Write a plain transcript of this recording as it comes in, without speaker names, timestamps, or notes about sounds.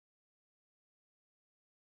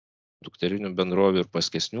dukterinių bendrovių ir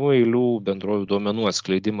paskesnių eilių bendrovių duomenų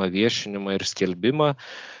atskleidimą, viešinimą ir skelbimą.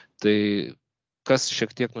 Tai kas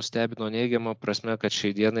šiek tiek nustebino neigiamą prasme, kad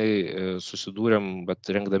šiai dienai susidūrėm, bet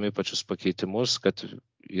rengdami pačius pakeitimus, kad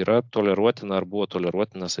yra toleruotina ar buvo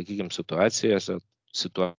toleruotina, sakykime,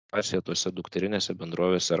 situacija tose dukterinėse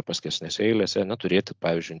bendrovėse ar paskesnėse eilėse, neturėti,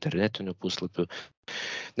 pavyzdžiui, internetinių puslapių,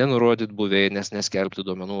 nenurodyti buveinės, neskelbti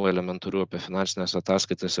duomenų elementarių apie finansinės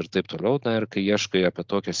ataskaitas ir taip toliau. Na ir kai ieškai apie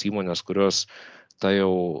tokias įmonės, kurios ta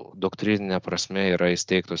jau doktrininė prasme yra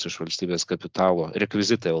įsteigtos iš valstybės kapitalo,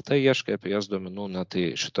 rekvizitai LT ieškai apie jas duomenų, na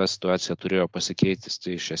tai šita situacija turėjo pasikeitis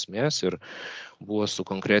tai iš esmės ir buvo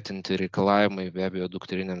sukonkretinti reikalavimai be abejo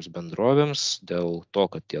dukterinėms bendrovėms dėl to,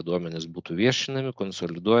 kad tie duomenys būtų viešinami,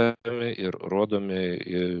 konsoliduojami ir rodomi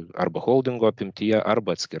arba holdingo apimtyje,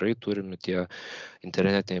 arba atskirai turimi tie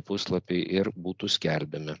internetiniai puslapiai ir būtų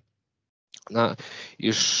skelbiami. Na,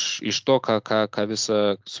 iš to, ką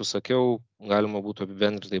visą susakiau, galima būtų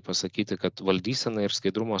apibendrintai pasakyti, kad valdysena ir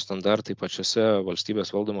skaidrumo standartai pačiose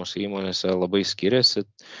valstybės valdomose įmonėse labai skiriasi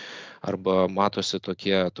arba matosi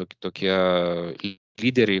tokie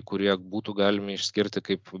lyderiai, kurie būtų galimi išskirti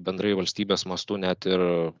kaip bendrai valstybės mastu net ir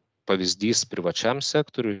pavyzdys privačiam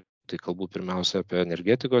sektoriui. Tai kalbu pirmiausia apie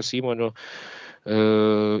energetikos įmonės,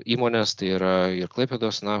 tai yra ir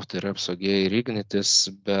Klaipėdos nafta, ir EBPO, ir Ignitis,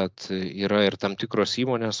 bet yra ir tam tikros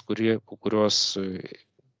įmonės, kurios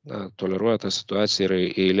toleruoja tą situaciją ir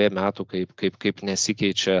eilė metų, kaip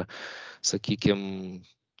nesikeičia, sakykime,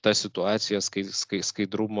 ta situacija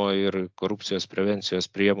skaidrumo ir korupcijos prevencijos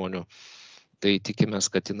priemonių. Tai tikimės,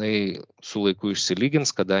 kad jinai su laiku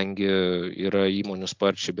išsilygins, kadangi yra įmonių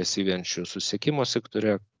sparčiai besivyjančių susisiekimo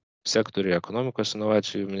sektoriuje, ekonomikos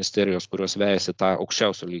inovacijų ministerijos, kurios vejasi tą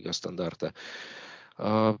aukščiausio lygio standartą.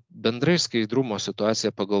 Bendrai skaidrumo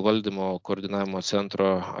situacija pagal valdymo koordinavimo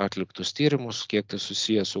centro atliktus tyrimus, kiek tai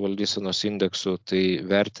susiję su valdysenos indeksu, tai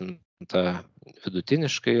vertinta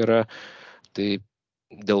vidutiniškai yra. Tai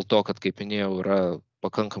dėl to, kad, kaip minėjau, yra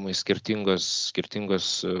pakankamai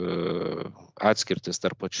skirtingos atskirtis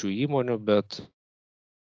tarp pačių įmonių, bet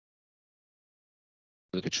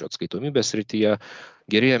atskaitomybės srityje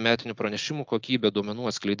gerėja metinių pranešimų kokybė, duomenų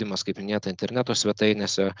atskleidimas, kaip minėta, interneto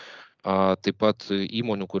svetainėse, taip pat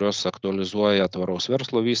įmonių, kurios aktualizuoja tvaraus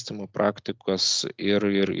verslo vystymo praktikas ir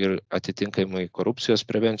atitinkamai korupcijos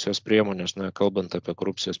prevencijos priemonės. Na, kalbant apie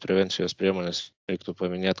korupcijos prevencijos priemonės, reiktų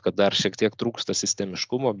paminėti, kad dar šiek tiek trūksta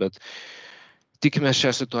sistemiškumo, bet tikime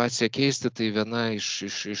šią situaciją keisti. Tai viena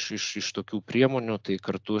iš tokių priemonių, tai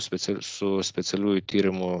kartu su specialiųjų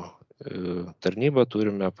tyrimų tarnyba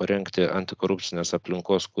turime parengti antikorupcinės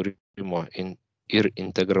aplinkos kūrimo ir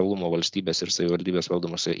integralumo valstybės ir savivaldybės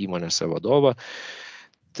valdomose įmonėse vadovą.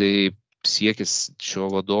 Tai siekis šio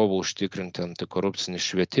vadovo užtikrinti antikorupcinį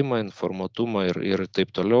švietimą, informatumą ir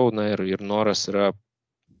taip toliau. Na ir noras yra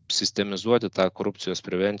sistemizuoti tą korupcijos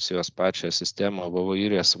prevencijos pačią sistemą VVI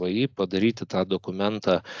ir SVI, padaryti tą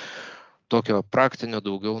dokumentą tokio praktinio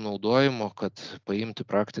daugiau naudojimo, kad paimti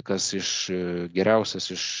praktikas geriausias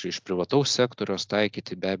iš privataus sektoriaus,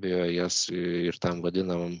 taikyti be abejo jas ir tam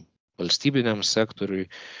vadinamam valstybiniam sektoriui,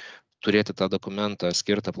 turėti tą dokumentą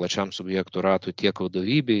skirtą plačiam subjektų ratui tiek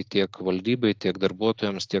vadovybei, tiek valdybai, tiek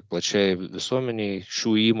darbuotojams, tiek plačiai visuomeniai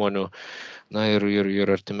šių įmonių. Na ir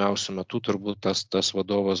artimiausiu metu turbūt tas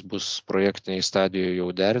vadovas bus projektiniai stadijoje jau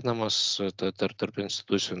derinamas tarp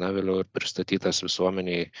institucijų, na vėliau ir pristatytas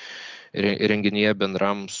visuomeniai renginyje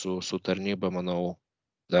bendram su tarnyba, manau,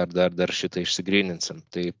 dar šitą išsigryninsim.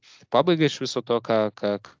 Tai pabaigai iš viso to,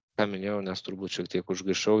 ką minėjau, nes turbūt šiek tiek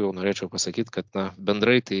užgaišau, jau norėčiau pasakyti, kad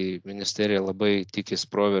bendrai tai ministerija labai tikis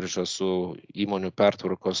proveržio su įmonių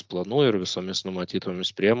pertvarkos planu ir visomis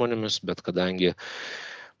numatytomis priemonėmis, bet kadangi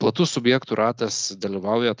platus subjektų ratas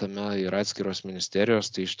dalyvauja tame ir atskiros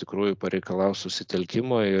ministerijos, tai iš tikrųjų pareikalaus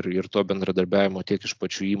susitelkimo ir to bendradarbiavimo tiek iš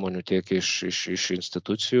pačių įmonių, tiek iš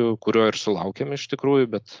institucijų, kurio ir sulaukėme iš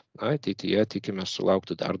tikrųjų, bet ateityje tikime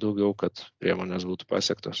sulaukti dar daugiau, kad priemonės būtų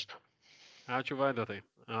pasiektos. Ačiū, Vaidotai.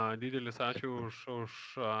 Didelis ačiū už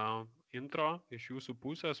intro iš jūsų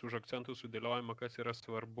pusės, už akcentų sudėliojimą, kas yra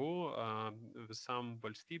svarbu visam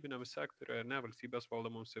valstybiniam sektoriui, ne, valstybės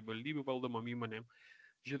valdomom, savivaldybių valdomom įmonėm.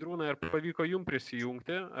 Žydrūnai, ar pavyko jums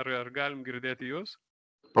prisijungti? Ar galim girdėti jūs?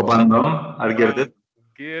 Pabandom, ar girdit?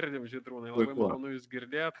 Girdim, Žydrūnai, labai malonu jūs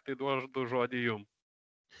girdėt, tai duodu žodį jums.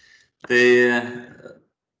 Tai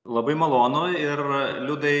labai malonu ir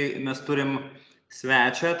Liudai mes turim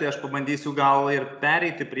svečią, tai aš pabandysiu gal ir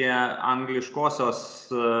pereiti prie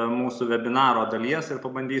angliškosios mūsų webinaro dalies ir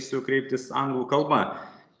pabandysiu kreiptis anglų kalba.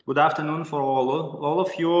 Good afternoon for all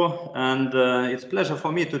of you, and it's a pleasure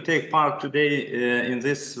for me to take part today in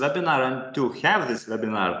this webinar and to have this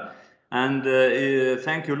webinar. And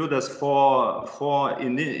thank you, Liudas, for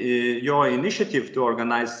your initiative to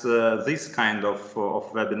organize this kind of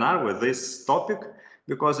webinar with this topic,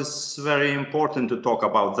 because it's very important to talk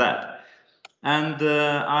about that. And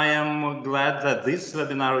I am glad that this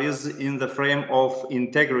webinar is in the frame of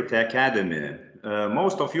Integrity Academy.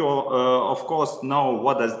 Most of you, of course, know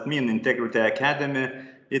what does it mean, Integrity Academy.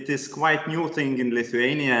 It is quite new thing in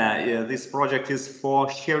Lithuania. This project is for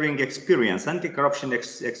sharing experience, anti-corruption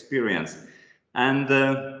experience. And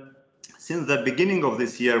since the beginning of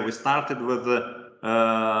this year, we started with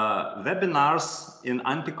webinars in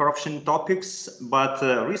anti-corruption topics, but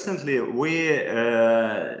recently we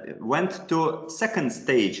went to second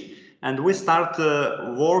stage, and we start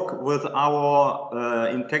work with our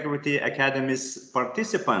Integrity Academy's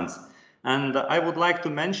participants. And I would like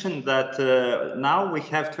to mention that now we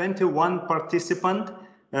have 21 participants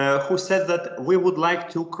who said that we would like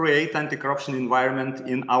to create anti-corruption environment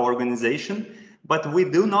in our organization, but we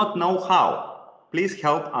do not know how. Please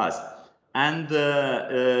help us. And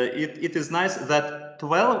it is nice that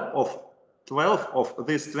 12 of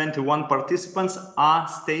these 21 participants are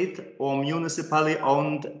state or municipally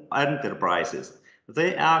owned enterprises.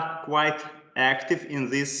 They are quite active in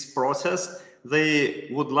this process. They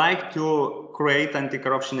would like to create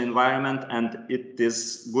anti-corruption environment, and it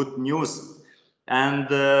is good news. And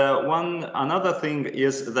another thing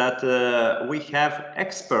is that we have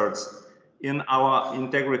experts in our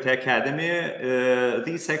Integrity Academy.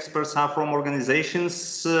 These experts are from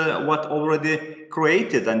organizations what already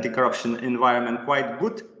created anti-corruption environment, quite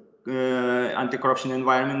good anti-corruption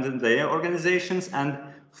environment in their organizations, and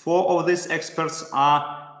 4 of these experts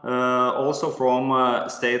are also from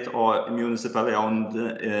state or municipally owned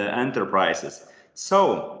enterprises.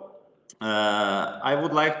 So I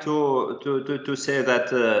would like to say that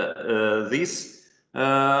these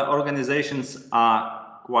organizations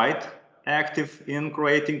are quite active in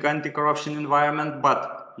creating anti-corruption environment,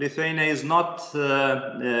 but Lithuania is not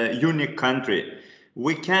a unique country.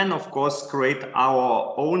 We can, of course, create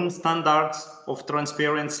our own standards of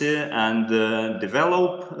transparency and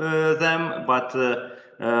develop them, but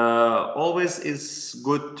always is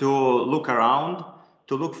good to look around,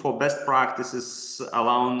 to look for best practices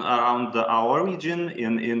around our region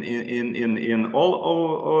in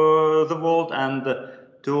all the world, and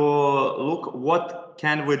to look what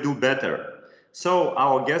can we do better. So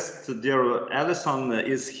our guest, dear Alison,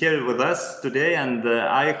 is here with us today, and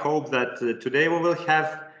I hope that today we will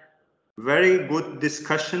have very good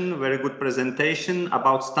discussion, very good presentation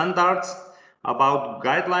about standards, about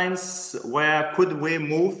guidelines, where could we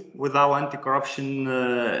move with our anti-corruption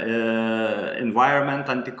environment,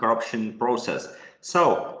 anti-corruption process.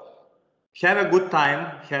 So have a good time,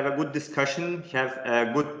 have a good discussion, have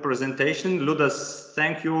a good presentation. Liudas,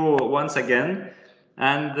 thank you once again,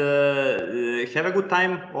 and have a good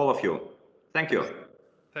time, all of you. Thank you.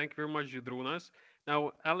 Thank you very much, Žydrūnas.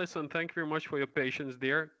 Now, Alison, thank you very much for your patience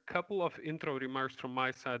there. Couple of intro remarks from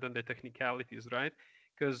my side on the technicalities, right?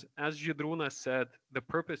 Because as Žydrūnas said, the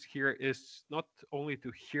purpose here is not only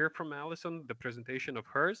to hear from Alison, the presentation of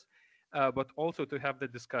hers, but also to have the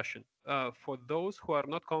discussion. For those who are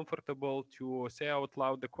not comfortable to say out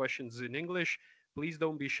loud the questions in English, please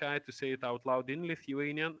don't be shy to say it out loud in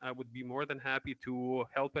Lithuanian. I would be more than happy to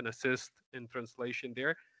help and assist in translation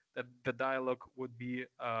there, that the dialogue would be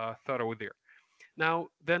thorough there. Now,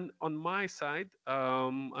 then on my side,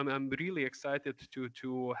 I'm really excited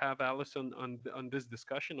to have Alison on this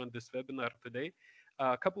discussion, on this webinar today.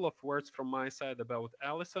 A couple of words from my side about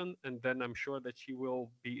Alison, and then I'm sure that she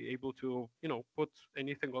will be able to, put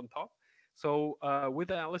anything on top. So with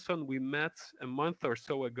Alison, we met a month or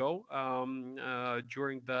so ago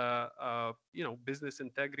during the, business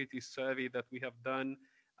integrity survey that we have done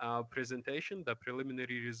presentation, the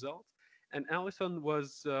preliminary results. And Alison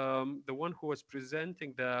was the one who was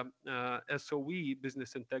presenting the SOE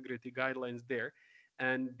business integrity guidelines there.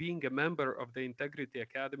 And being a member of the Integrity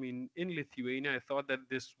Academy in Lithuania, I thought that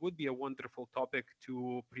this would be a wonderful topic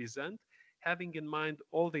to present, having in mind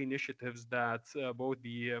all the initiatives that both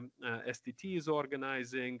the STT is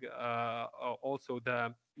organizing, also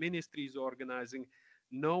the ministry is organizing,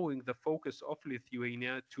 knowing the focus of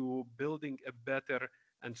Lithuania to building a better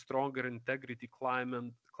and stronger integrity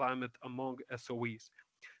climate among SOEs.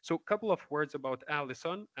 So a couple of words about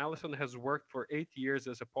Alison. Alison has worked for 8 years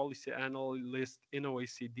as a policy analyst in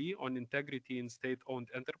OECD on integrity in state-owned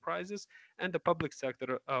enterprises and the public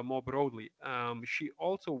sector more broadly. She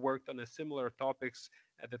also worked on similar topics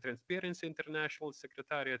at the Transparency International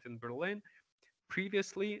Secretariat in Berlin.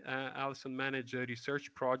 Previously, Alison managed a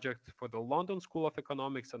research project for the London School of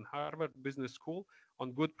Economics and Harvard Business School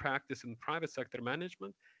good practice in private sector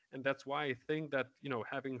management. And that's why I think that,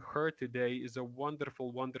 having her today is a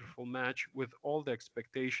wonderful, wonderful match with all the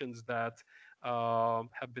expectations that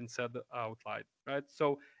have been said out loud, right?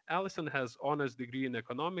 So Alison has honors degree in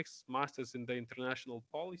economics, master's in the international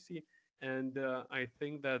policy. And I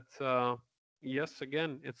think that, yes,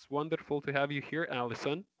 again, it's wonderful to have you here,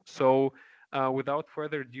 Alison. So without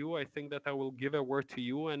further ado, I think that I will give a word to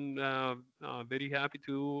you, and very happy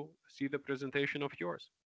to see the presentation of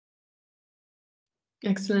yours.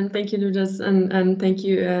 Excellent. Thank you, Liudas, and thank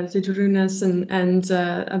you to Runas and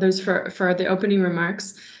others for the opening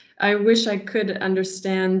remarks. I wish I could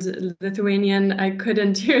understand Lithuanian. I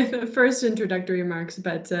couldn't hear the first introductory remarks,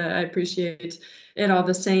 but I appreciate it all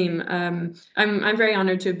the same. I'm very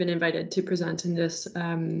honored to have been invited to present in this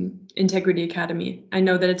Integrity Academy. I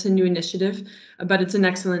know that it's a new initiative, but it's an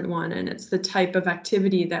excellent one, and it's the type of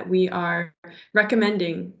activity that we are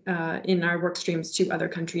recommending in our work streams to other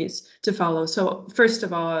countries to follow. So first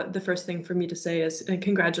of all, the first thing for me to say is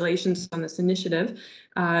congratulations on this initiative.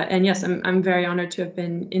 And yes, I'm very honored to have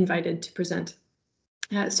been invited to present.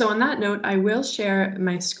 So on that note, I will share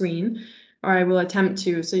my screen, or I will attempt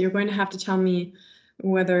to. So you're going to have to tell me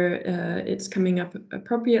whether it's coming up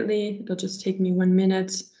appropriately. It'll just take me 1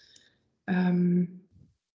 minute.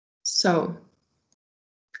 So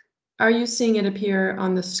are you seeing it appear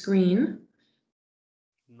on the screen?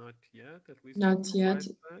 Not yet, at least. Not yet.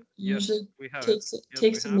 Usually yes,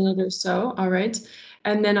 takes a minute or so. All right,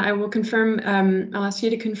 and then I will confirm. I'll ask you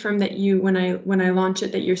to confirm that when I launch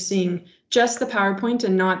it, that you're seeing just the PowerPoint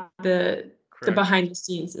and not the behind the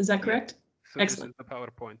scenes. Is that correct? So excellent. This is the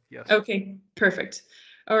PowerPoint. Yes. Okay. Perfect.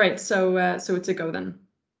 All right. So it's a go then.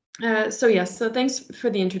 So yes. So thanks for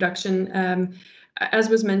the introduction. As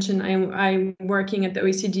was mentioned, I'm working at the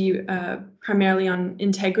OECD primarily on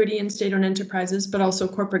integrity in state-owned enterprises, but also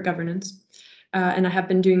corporate governance. And I have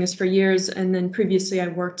been doing this for years. And then previously I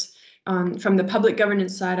worked from the public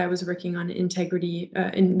governance side. I was working on integrity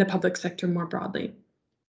in the public sector more broadly.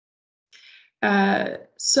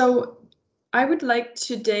 So I would like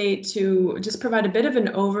today to just provide a bit of an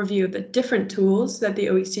overview of the different tools that the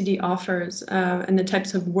OECD offers and the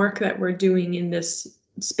types of work that we're doing in this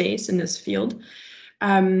space, in this field.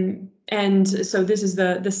 And so this is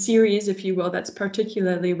the series, if you will, that's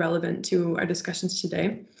particularly relevant to our discussions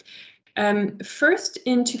today. First,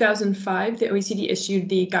 in 2005, the OECD issued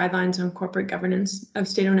the Guidelines on Corporate Governance of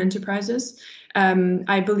State-Owned Enterprises.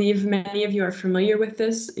 I believe many of you are familiar with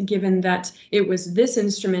this, given that it was this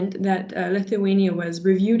instrument that Lithuania was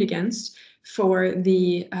reviewed against for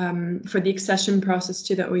the accession process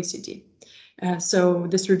to the OECD. So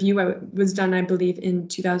this review was done, I believe, in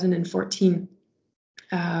 2014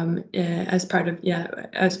 as part of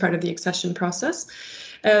the accession process.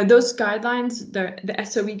 Those guidelines, the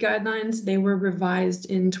SOE guidelines, they were revised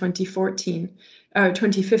in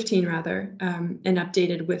 2015 rather, and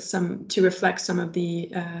updated with to reflect some of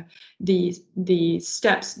the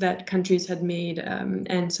steps that countries had made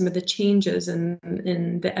and some of the changes in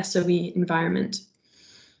the SOE environment.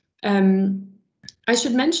 I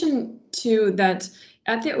should mention too that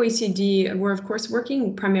at the OECD, we're of course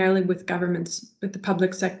working primarily with governments, with the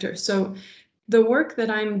public sector. So the work that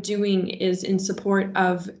I'm doing is in support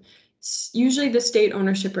of usually the state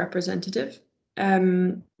ownership representative.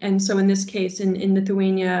 And so in this case, in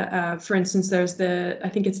Lithuania, for instance, there's I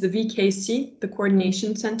think it's the VKC, the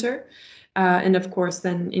Coordination Center, and of course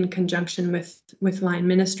then in conjunction with line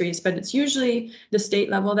ministries. But it's usually the state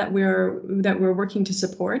level that we're working to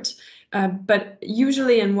support. But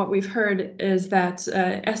usually, and what we've heard is that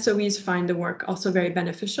SOEs find the work also very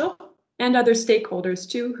beneficial, and other stakeholders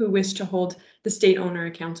too, who wish to hold the state owner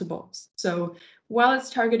accountable. So while it's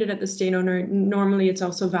targeted at the state owner, normally it's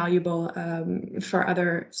also valuable for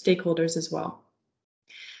other stakeholders as well.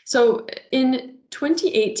 So in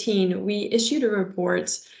 2018, we issued a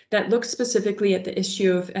report that looked specifically at the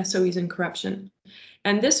issue of SOEs and corruption.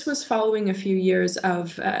 And this was following a few years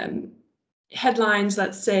of headlines,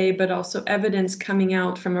 let's say, but also evidence coming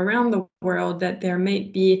out from around the world that there may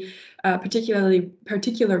be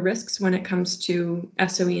particular risks when it comes to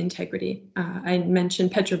SOE integrity. I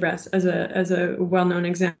mentioned Petrobras as a well-known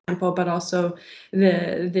example, but also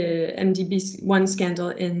the MDB1 scandal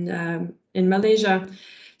in Malaysia.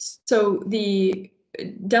 So the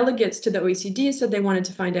delegates to the OECD said they wanted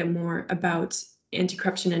to find out more about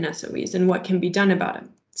anti-corruption in SOEs and what can be done about it.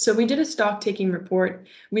 So we did a stock-taking report.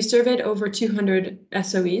 We surveyed over 200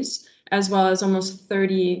 SOEs, as well as almost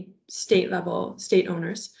 30 state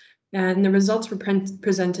owners. And the results were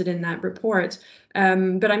presented in that report.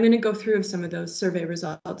 But I'm going to go through some of those survey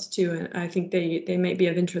results too, and I think they may be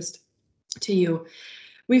of interest to you.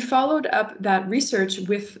 We followed up that research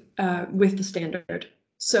with the standard.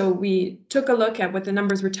 So we took a look at what the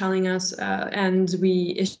numbers were telling us, and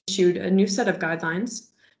we issued a new set of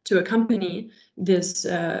guidelines to accompany this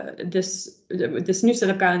new set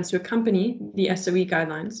of guidelines to accompany the SOE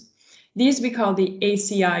guidelines. These we call the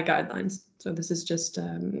ACI guidelines. So this is just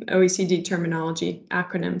OECD terminology,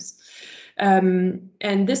 acronyms. And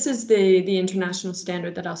this is the international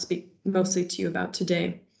standard that I'll speak mostly to you about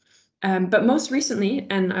today. But most recently,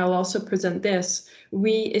 and I'll also present this,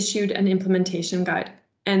 we issued an implementation guide.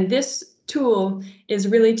 And this tool is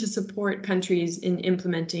really to support countries in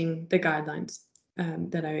implementing the guidelines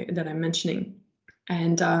that I'm mentioning.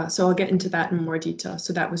 And so I'll get into that in more detail.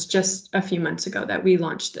 So that was just a few months ago that we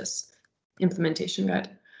launched this implementation guide.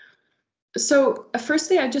 So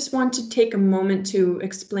firstly, I just want to take a moment to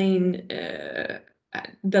explain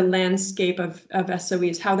the landscape of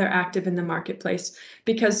SOEs, how they're active in the marketplace,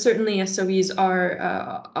 because certainly SOEs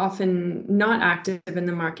are often not active in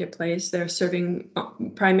the marketplace. They're serving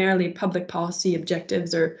primarily public policy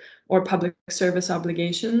objectives or public service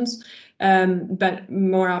obligations, but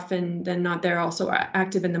more often than not, they're also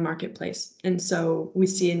active in the marketplace. And so we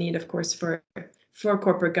see a need, of course, for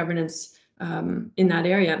corporate governance in that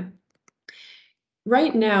area.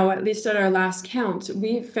 Right now, at least at our last count,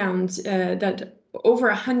 we found that over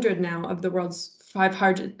 100 now of the world's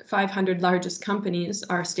 500 largest companies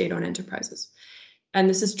are state-owned enterprises. And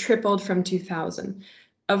this has tripled from 2000.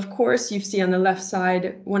 Of course, you see on the left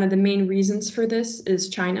side, one of the main reasons for this is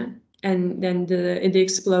China, and then the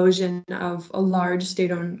explosion of large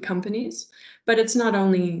state-owned companies. But it's not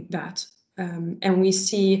only that. And we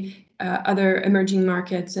see other emerging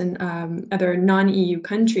markets and other non-EU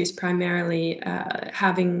countries primarily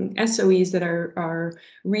having SOEs that are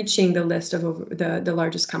reaching the list of the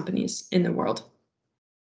largest companies in the world.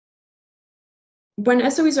 When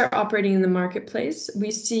SOEs are operating in the marketplace, we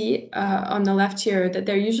see on the left here that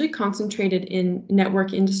they're usually concentrated in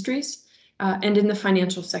network industries and in the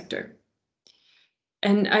financial sector.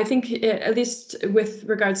 And I think, at least with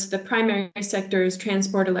regards to the primary sectors,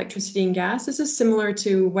 transport, electricity, and gas, this is similar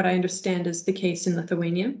to what I understand is the case in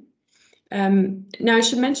Lithuania. Now, I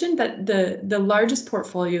should mention that the largest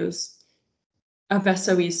portfolios of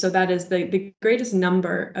SOEs, so that is the greatest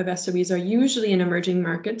number of SOEs, are usually in emerging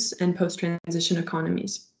markets and post-transition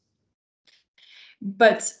economies.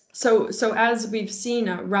 But so as we've seen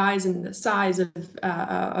a rise in the size of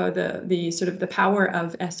the sort of the power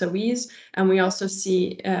of SOEs, and we also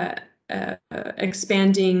see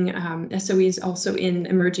expanding SOEs also in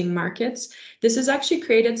emerging markets, this has actually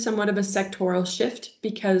created somewhat of a sectoral shift,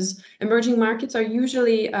 because emerging markets are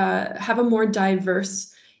usually have a more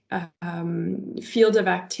diverse field of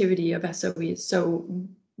activity of SOEs. So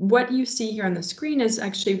what you see here on the screen is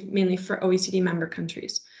actually mainly for OECD member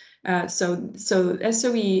countries. So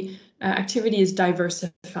SOE activity is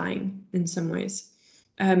diversifying in some ways.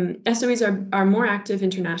 SOEs are more active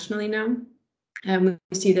internationally now. We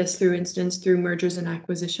see this through mergers and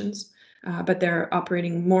acquisitions, but they're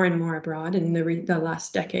operating more and more abroad in the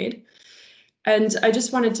last decade. And I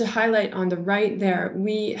just wanted to highlight on the right there,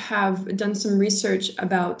 we have done some research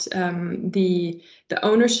about the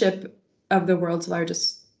ownership of the world's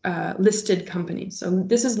largest listed companies. So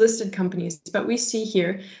this is listed companies, but we see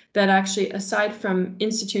here that actually, aside from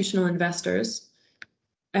institutional investors,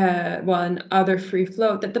 and other free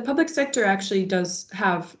float, that the public sector actually does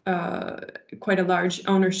have quite a large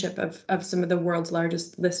ownership of some of the world's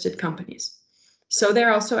largest listed companies. So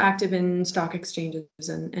they're also active in stock exchanges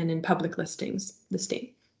and in public listings, the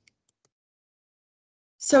state.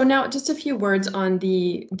 So now just a few words on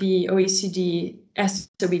the OECD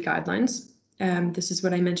SOE guidelines. This is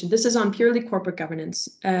what I mentioned. This is on purely corporate governance.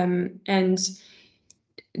 And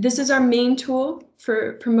this is our main tool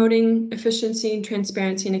for promoting efficiency and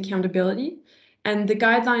transparency and accountability. And the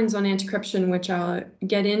guidelines on anti-corruption, which I'll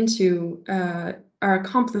get into, are a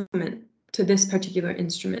complement to this particular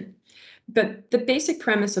instrument. But the basic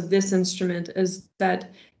premise of this instrument is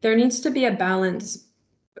that there needs to be a balance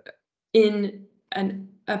in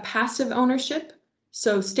a passive ownership.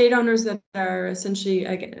 So state owners that are essentially,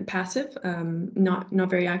 again, passive, not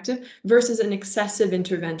very active, versus an excessive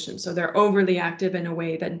intervention. So they're overly active in a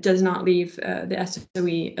way that does not leave the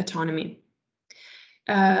SOE autonomy.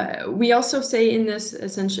 We also say in this,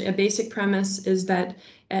 essentially, a basic premise is that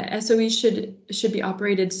SOEs should be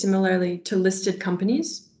operated similarly to listed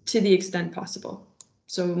companies to the extent possible.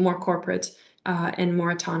 So more corporate and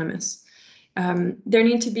more autonomous. There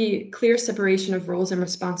need to be clear separation of roles and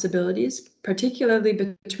responsibilities, particularly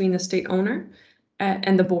between the state owner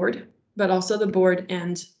and the board, but also the board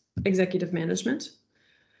and executive management.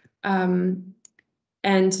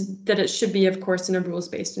 and that it should be, of course, in a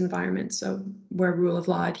rules-based environment, so where rule of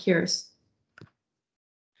law adheres.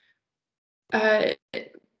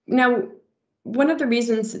 Now, one of the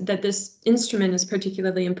reasons that this instrument is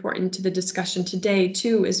particularly important to the discussion today,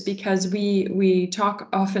 too, is because we talk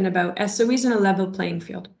often about SOEs in a level playing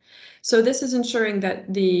field. So this is ensuring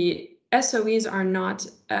that the SOEs are not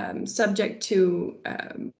subject to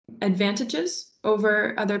advantages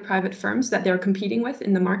over other private firms that they're competing with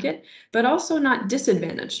in the market, but also not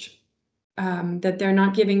disadvantaged, that they're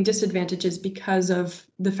not giving disadvantages because of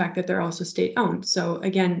the fact that they're also state-owned. So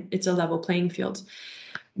again, it's a level playing field.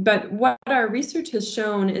 But what our research has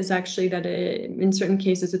shown is actually that in certain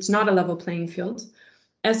cases, it's not a level playing field.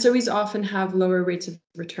 SOEs often have lower rates of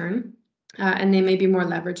return, and they may be more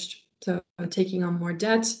leveraged, so taking on more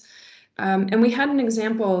debt. And we had an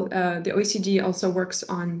example, the OECD also works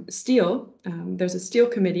on steel. There's a steel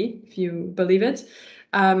committee, if you believe it,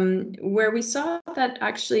 where we saw that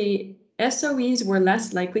actually SOEs were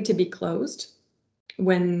less likely to be closed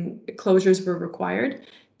when closures were required,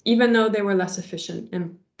 even though they were less efficient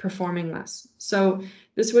and performing less. So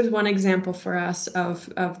this was one example for us of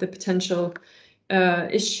the potential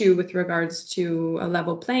issue with regards to a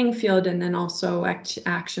level playing field, and then also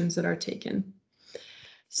actions that are taken.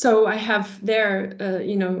 So I have there,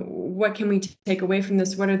 what can we take away from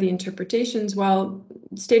this? What are the interpretations? Well,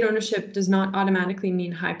 state ownership does not automatically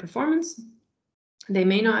mean high performance. SOEs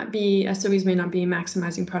may not be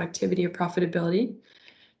maximizing productivity or profitability.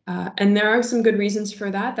 And there are some good reasons for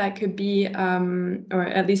that. That could be, or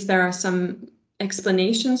at least there are some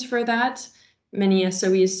explanations for that. Many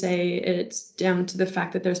SOEs say it's down to the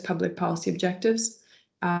fact that there's public policy objectives,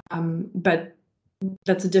 but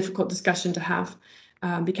that's a difficult discussion to have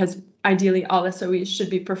because ideally all SOEs should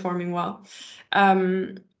be performing well.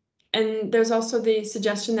 And there's also the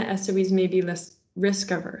suggestion that SOEs may be less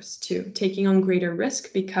risk averse to taking on greater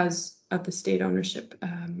risk because of the state ownership.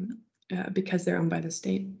 Because they're owned by the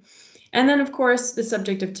state. And then, of course, the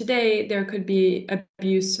subject of today, there could be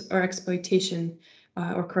abuse or exploitation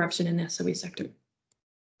or corruption in the SOE sector.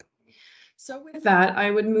 So with that,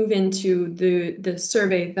 I would move into the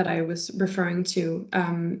survey that I was referring to,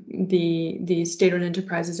 the State-Owned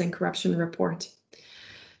Enterprises and Corruption Report.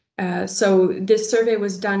 So this survey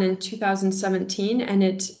was done in 2017, and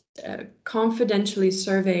it confidentially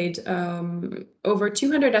surveyed over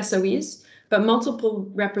 200 SOEs, but multiple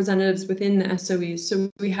representatives within the SOEs. So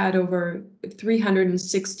we had over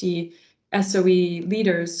 360 SOE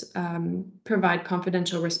leaders provide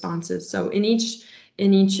confidential responses. So in each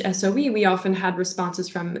SOE, we often had responses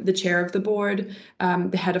from the chair of the board,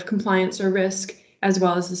 the head of compliance or risk, as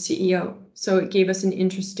well as the CEO. So it gave us an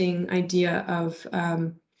interesting idea of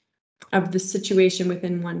the situation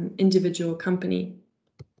within one individual company.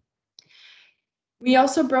 We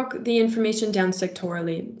also broke the information down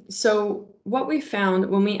sectorally. So what we found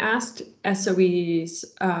when we asked SOEs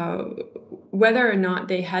whether or not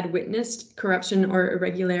they had witnessed corruption or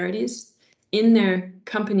irregularities in their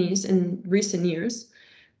companies in recent years,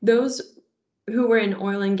 those who were in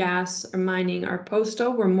oil and gas or mining or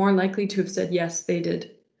postal were more likely to have said, yes, they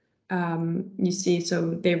did. You see,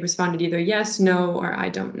 so they responded either yes, no, or I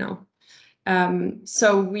don't know.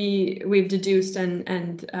 So we've deduced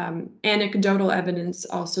and anecdotal evidence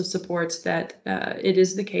also supports that it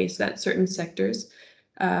is the case that certain sectors,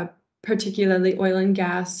 particularly oil and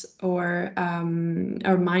gas or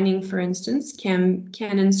mining, for instance, can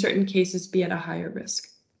in certain cases be at a higher risk.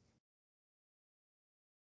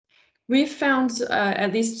 We've found,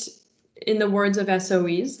 at least in the words of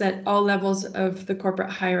SOEs, that all levels of the corporate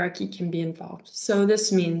hierarchy can be involved. So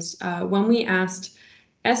this means when we asked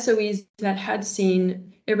SOEs that had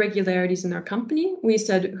seen irregularities in their company, we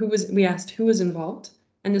asked who was involved,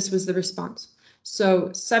 and this was the response. So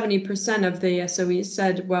 70% of the SOEs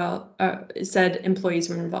said employees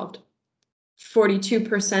were involved.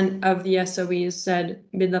 42% of the SOEs said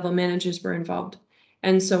mid-level managers were involved,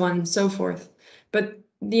 and so on and so forth. But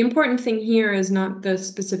the important thing here is not the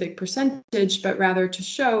specific percentage, but rather to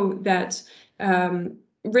show that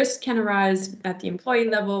risk can arise at the employee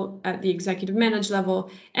level, at the executive managed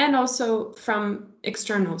level, and also from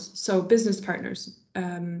externals, so business partners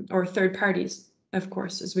or third parties, of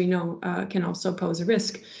course, as we know, can also pose a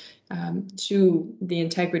risk to the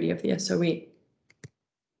integrity of the SOE.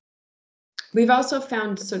 We've also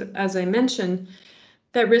found, sort of, as I mentioned,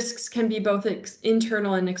 that risks can be both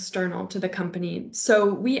internal and external to the company.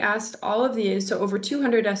 So we asked all of these, so over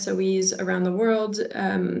 200 SOEs around the world,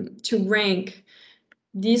 to rank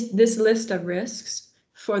this list of risks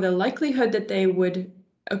for the likelihood that they would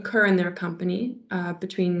occur in their company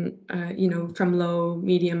between, from low,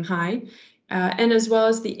 medium, high, and as well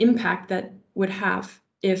as the impact that would have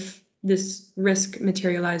if this risk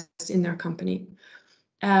materialized in their company.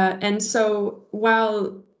 And so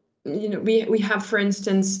while we have, for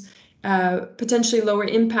instance, potentially lower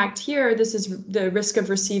impact here, this is the risk of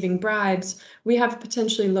receiving bribes, we have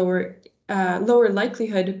potentially lower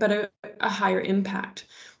likelihood, but a higher impact.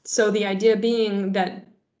 So the idea being that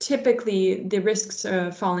typically the risks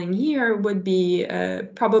falling here would be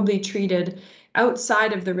probably treated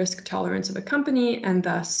outside of the risk tolerance of a company, and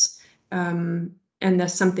thus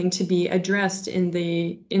something to be addressed in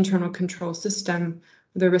the internal control system,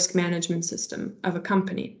 the risk management system of a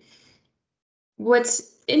company.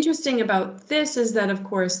 What's interesting about this is that, of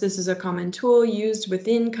course, this is a common tool used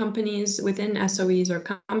within companies, within SOEs or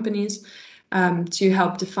companies, to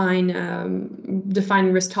help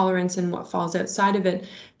define risk tolerance and what falls outside of it.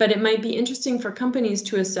 But it might be interesting for companies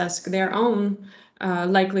to assess their own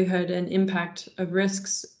likelihood and impact of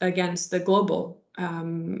risks against the global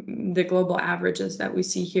averages that we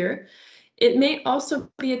see here. It may also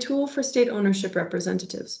be a tool for state ownership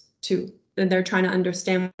representatives too. They're trying to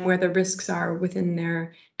understand where the risks are within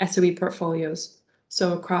their SOE portfolios,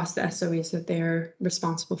 so across the SOEs that they're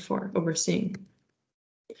responsible for overseeing.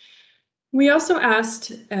 We also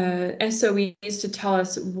asked SOEs to tell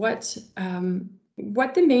us what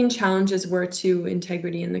the main challenges were to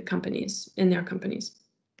integrity in their companies.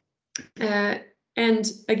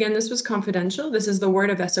 And again, this was confidential. This is the word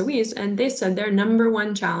of SOEs, and they said their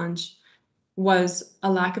 #1 challenge was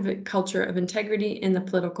a lack of a culture of integrity in the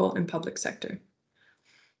political and public sector.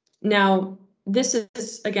 Now, this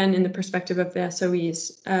is, again, in the perspective of the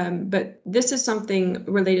SOEs, but this is something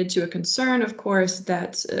related to a concern, of course,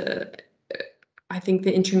 that I think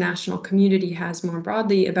the international community has more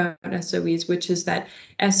broadly about SOEs, which is that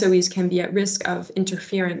SOEs can be at risk of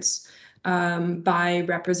interference by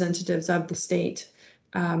representatives of the state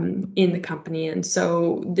in the company. And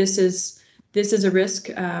so this is a risk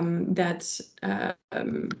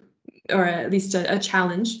or at least a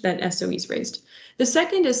challenge that SOEs raised. The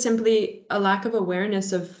second is simply a lack of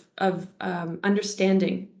awareness of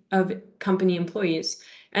understanding of company employees.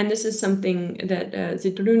 And this is something that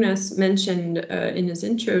Skaidrumo mentioned in his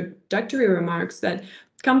introductory remarks, that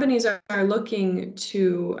companies are looking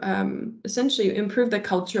to essentially improve the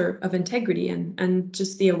culture of integrity and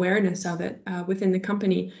just the awareness of it within the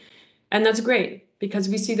company. And that's great, because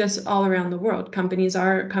we see this all around the world. Companies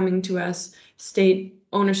are coming to us, state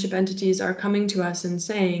ownership entities are coming to us and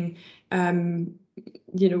saying,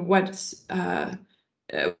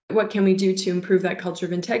 what can we do to improve that culture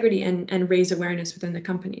of integrity and raise awareness within the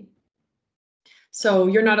company? So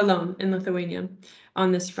you're not alone in Lithuania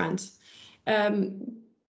on this front.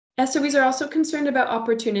 SOEs are also concerned about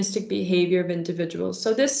opportunistic behavior of individuals.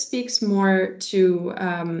 So this speaks more to,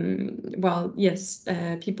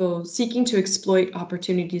 people seeking to exploit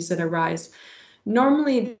opportunities that arise.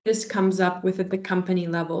 Normally, this comes up at the company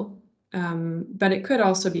level, but it could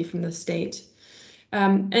also be from the state.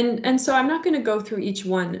 And so I'm not going to go through each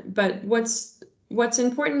one, but what's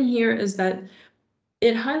important here is that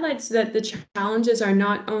it highlights that the challenges are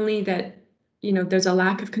not only that, there's a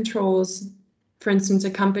lack of controls. For instance, a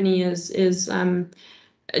company does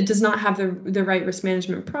not have the right risk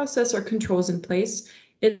management process or controls in place.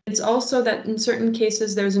 It's also that in certain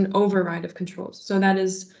cases, there's an override of controls. So that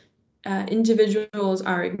is, individuals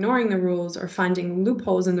are ignoring the rules or finding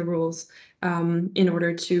loopholes in the rules in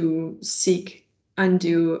order to seek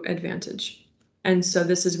undue advantage. And so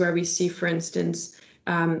this is where we see, for instance,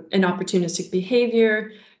 an opportunistic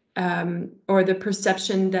behavior or the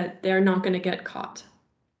perception that they're not going to get caught.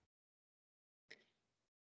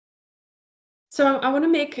 So I want to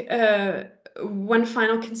make one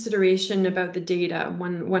final consideration about the data,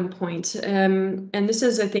 one point. And this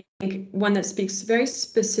is, I think, one that speaks very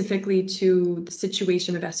specifically to the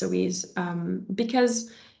situation of SOEs,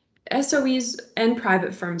 because SOEs and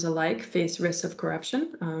private firms alike face risks of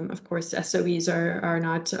corruption. Of course, SOEs are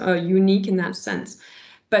not unique in that sense,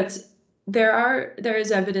 but there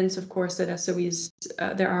is evidence, of course, that SOEs,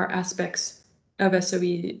 there are aspects of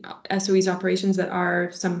SOEs operations that are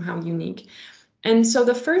somehow unique. And so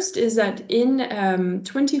the first is that in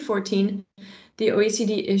 2014, the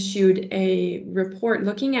OECD issued a report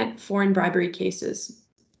looking at foreign bribery cases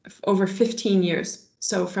over 15 years.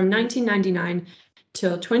 So from 1999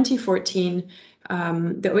 till 2014,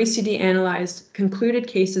 the OECD analyzed concluded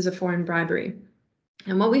cases of foreign bribery.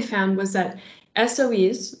 And what we found was that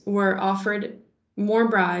SOEs were offered more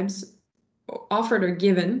bribes, offered or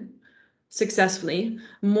given successfully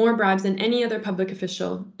more bribes than any other public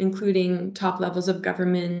official, including top levels of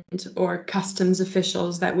government or customs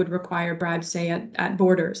officials that would require bribes, say, at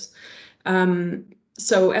borders.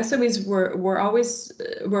 So SOEs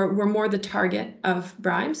were more the target of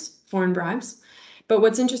bribes, foreign bribes. But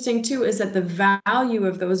what's interesting too is that the value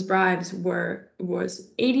of those bribes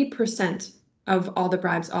was 80% of all the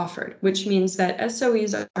bribes offered, which means that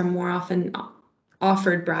SOEs are more often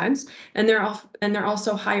offered bribes, and they're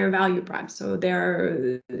also higher value bribes. So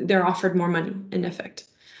they're offered more money in effect.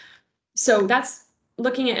 So that's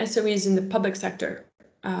looking at SOEs in the public sector.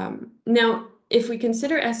 Now, if we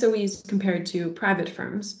consider SOEs compared to private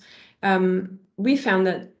firms, we found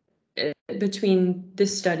that between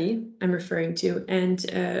this study I'm referring to and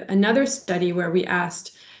another study where we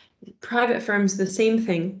asked private firms the same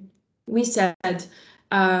thing, we said,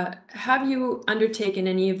 have you undertaken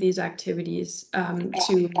any of these activities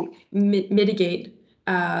to mitigate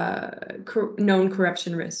known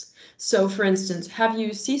corruption risks? So, for instance, have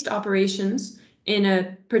you ceased operations in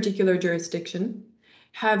a particular jurisdiction?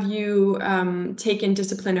 Have you taken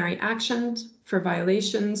disciplinary actions for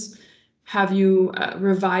violations? Have you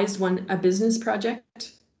revised a business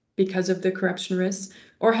project because of the corruption risks?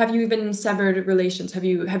 Or have you even severed relations? Have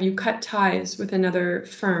you cut ties with another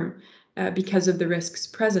firm because of the risks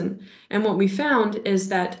present? And what we found is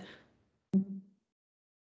that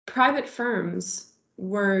private firms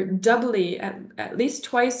were doubly, at least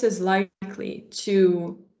twice as likely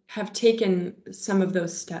to have taken some of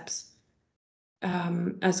those steps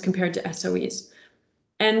as compared to SOEs.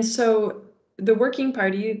 And so the working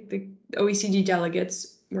party, the OECD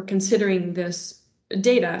delegates, were considering this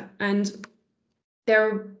data, and there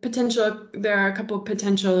are a couple of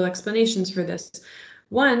potential explanations for this.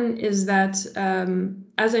 One is that,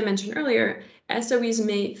 as I mentioned earlier, SOEs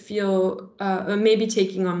may be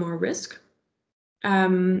taking on more risk,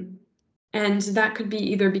 and that could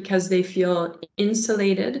be either because they feel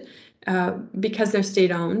insulated, because they're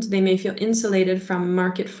state-owned. They may feel insulated from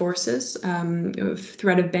market forces,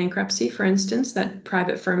 threat of bankruptcy, for instance, that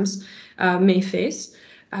private firms may face.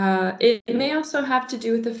 It may also have to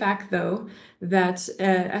do with the fact, though, that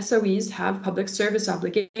SOEs have public service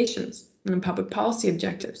obligations and public policy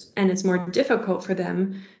objectives, and it's more difficult for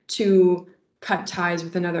them to cut ties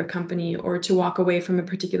with another company or to walk away from a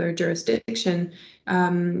particular jurisdiction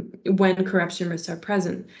when corruption risks are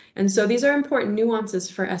present. And so these are important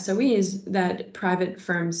nuances for SOEs that private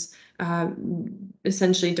firms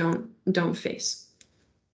essentially don't face.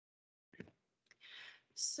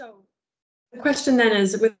 So the question then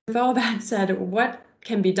is, with all that said, what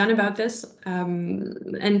can be done about this?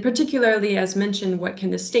 And particularly, as mentioned, what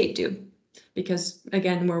can the state do? Because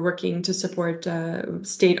again, we're working to support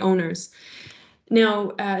state owners.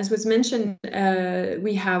 Now, as was mentioned,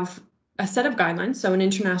 we have a set of guidelines, so an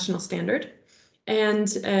international standard, and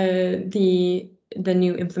the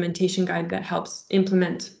new implementation guide that helps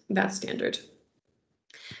implement that standard.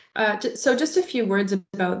 So just a few words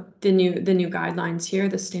about the new guidelines here,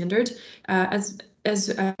 the standard. As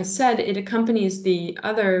I said, it accompanies the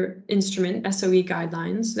other instrument, SOE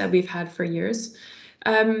guidelines, that we've had for years.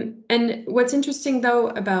 And what's interesting, though,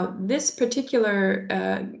 about this particular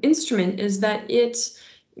instrument is that it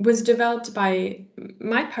was developed by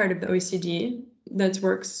my part of the OECD that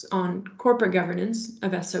works on corporate governance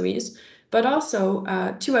of SOEs, but also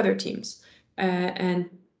two other teams and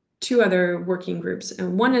two other working groups.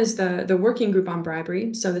 And one is the working group on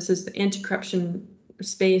bribery. So this is the anti-corruption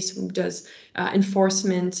space, does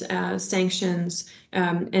enforcement, sanctions,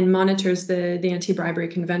 and monitors the anti-bribery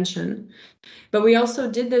convention. But we also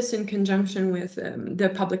did this in conjunction with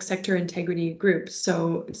the public sector integrity group,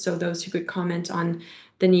 so those who could comment on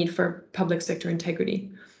the need for public sector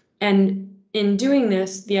integrity. And in doing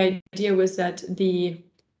this, the idea was that the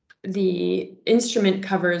instrument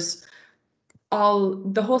covers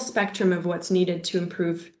the whole spectrum of what's needed to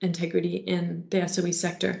improve integrity in the SOE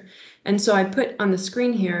sector. And so I put on the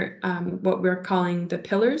screen here what we're calling the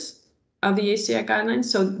pillars of the ACI guidelines.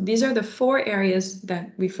 So these are the 4 areas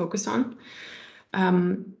that we focus on.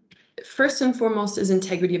 First and foremost is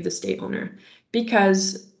integrity of the state owner,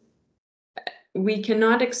 because we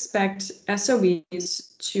cannot expect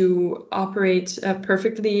SOEs to operate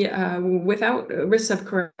perfectly without risks of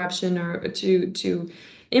corruption, or to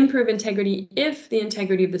improve integrity if the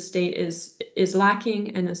integrity of the state is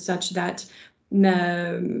lacking, and as such that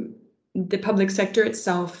the public sector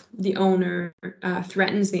itself, the owner,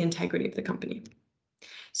 threatens the integrity of the company.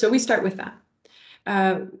 So we start with that.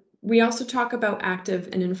 We also talk about active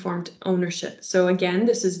and informed ownership. So again,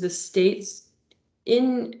 this is the state's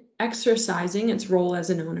in exercising its role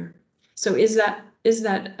as an owner. So is that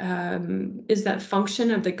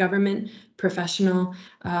function of the government professional?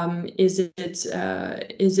 Is it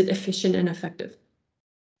efficient and effective?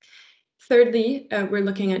 Thirdly, we're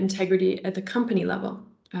looking at integrity at the company level.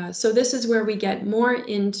 So this is where we get more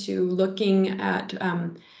into looking at,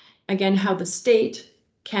 again, how the state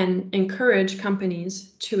can encourage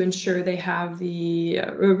companies to ensure they have the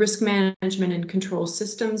risk management and control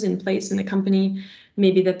systems in place in the company,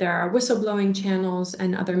 maybe that there are whistleblowing channels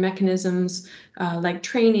and other mechanisms like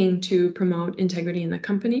training to promote integrity in the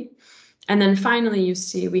company. And then finally, you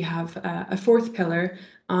see we have a fourth pillar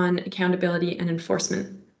on accountability and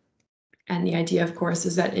enforcement. And the idea, of course,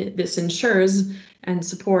 is that this ensures and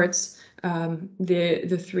supports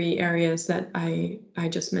the three areas that I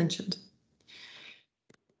just mentioned.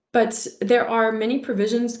 But there are many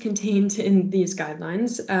provisions contained in these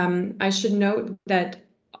guidelines. I should note that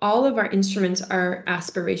all of our instruments are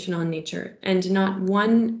aspirational in nature, and not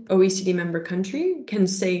one OECD member country can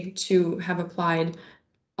say to have applied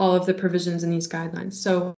all of the provisions in these guidelines.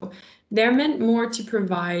 So they're meant more to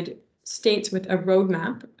provide states with a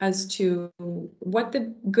roadmap as to what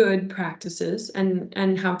the good practice is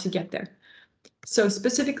and how to get there. So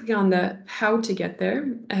specifically on the how to get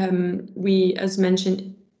there, we, as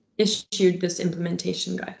mentioned, issued this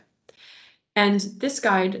implementation guide. And this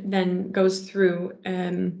guide then goes through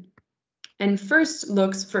and first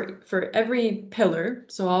looks for every pillar,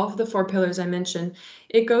 so all of the 4 pillars I mentioned,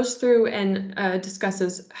 it goes through and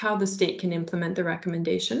discusses how the state can implement the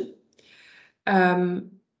recommendation.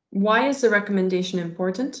 Why is the recommendation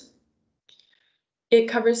important? It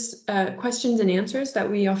covers questions and answers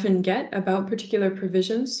that we often get about particular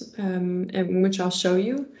provisions, and which I'll show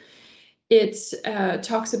you. It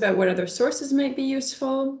talks about what other sources might be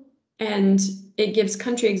useful, and it gives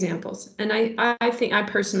country examples. And I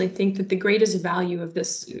personally think that the greatest value of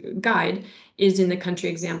this guide is in the country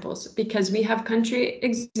examples, because we have country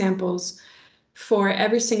examples for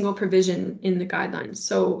every single provision in the guidelines.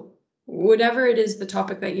 So whatever it is the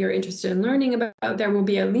topic that you're interested in learning about, there will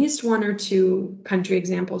be at least 1 or 2 country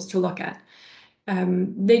examples to look at.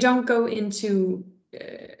 They don't go into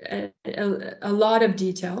a lot of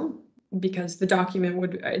detail, because the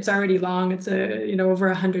document it's already long. It's over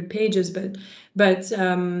 100 pages, but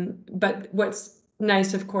what's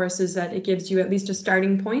nice, of course, is that it gives you at least a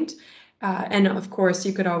starting point. And of course,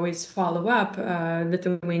 you could always follow up.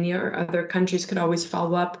 Lithuania or other countries could always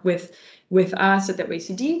follow up with us at the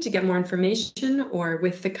OECD to get more information, or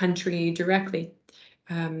with the country directly.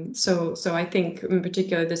 So I think in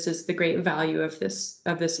particular, this is the great value of this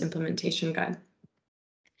implementation guide.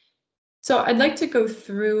 So I'd like to go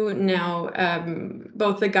through now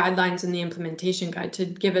both the guidelines and the implementation guide to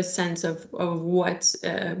give a sense of what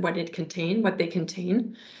they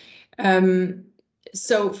contain.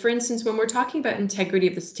 So for instance, when we're talking about integrity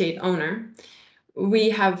of the state owner,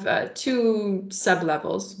 we have 2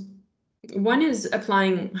 sub-levels. One is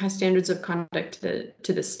applying high standards of conduct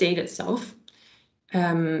to the state itself.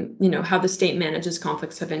 How the state manages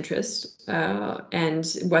conflicts of interest, and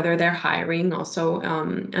whether they're hiring also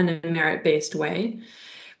in a merit-based way.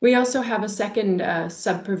 We also have a second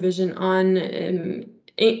sub-provision on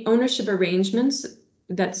ownership arrangements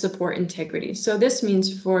that support integrity. So this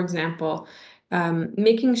means, for example,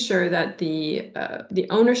 making sure that the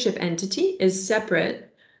ownership entity is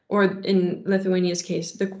separate, or in Lithuania's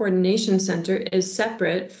case, the coordination center is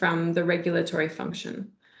separate from the regulatory function.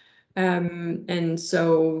 And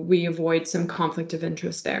so we avoid some conflict of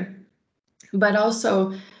interest there. But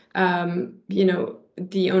also,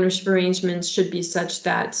 the ownership arrangements should be such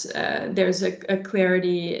that there's a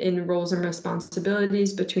clarity in roles and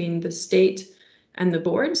responsibilities between the state and the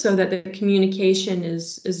board, so that the communication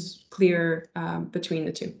is clear between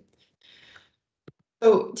the 2.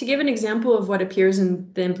 So to give an example of what appears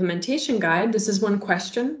in the implementation guide, this is one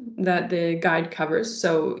question that the guide covers.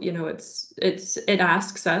 So, it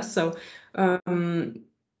asks us, so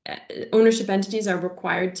ownership entities are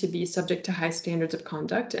required to be subject to high standards of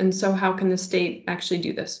conduct. And so how can the state actually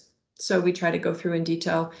do this? So we try to go through in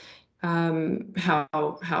detail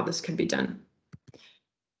how this can be done.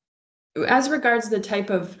 As regards the type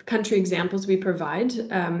of country examples we provide,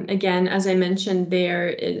 again, as I mentioned,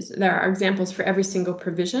 there are examples for every single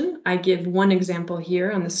provision. I give one example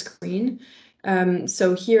here on the screen.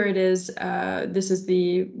 So here it is. This is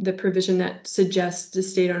the provision that suggests the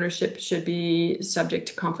state ownership should be subject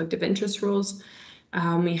to conflict of interest rules.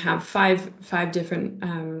 We have five different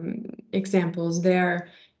examples there,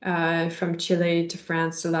 from Chile to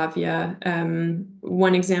France to Latvia.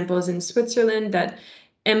 One example is in Switzerland, that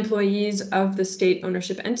employees of the state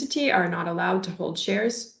ownership entity are not allowed to hold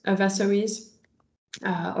shares of SOEs.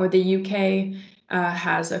 Or the UK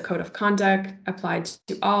has a code of conduct applied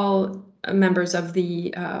to all members of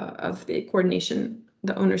the coordination,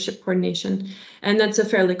 the ownership coordination, and that's a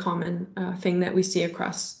fairly common thing that we see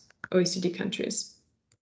across OECD countries.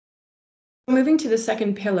 moving to the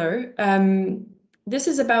second pillar, this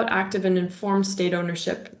is about active and informed state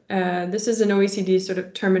ownership. This is an OECD sort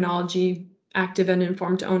of terminology, active and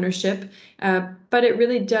informed ownership, but it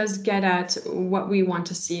really does get at what we want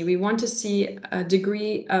to see. We want to see a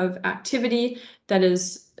degree of activity that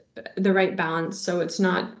is the right balance. So it's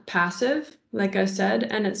not passive, like I said,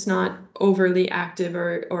 and it's not overly active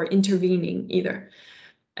or intervening either.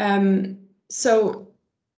 So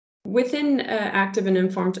within active and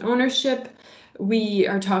informed ownership, we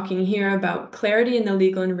are talking here about clarity in the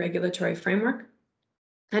legal and regulatory framework,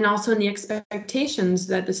 and also in the expectations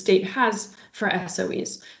that the state has for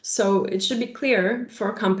SOEs. So it should be clear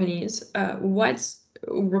for companies what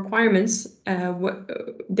requirements what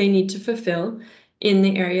they need to fulfill in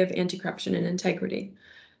the area of anti-corruption and integrity.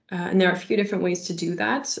 And there are a few different ways to do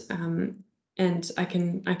that, and I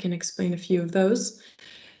can explain a few of those.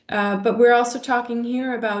 But we're also talking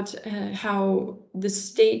here about how the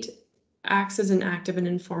state acts as an active and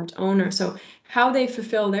informed owner. So how they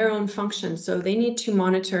fulfill their own functions. So they need to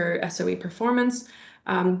monitor SOE performance.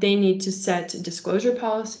 They need to set disclosure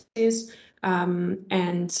policies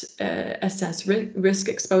and assess risk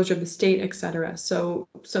exposure of the state, etc. So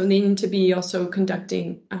they need to be also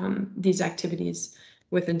conducting these activities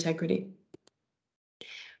with integrity.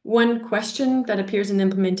 One question that appears in the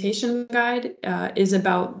implementation guide is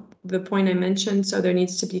about the point I mentioned. So there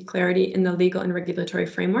needs to be clarity in the legal and regulatory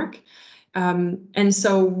framework. And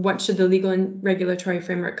so what should the legal and regulatory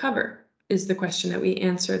framework cover is the question that we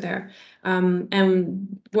answer there.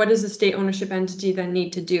 And what does the state ownership entity then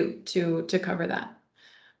need to do to cover that?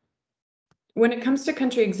 When it comes to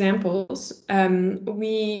country examples, I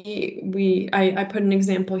put an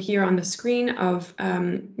example here on the screen of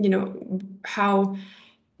how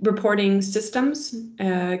reporting systems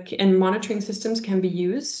and monitoring systems can be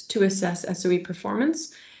used to assess SOE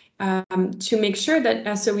performance, to make sure that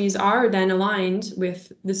SOEs are then aligned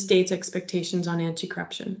with the state's expectations on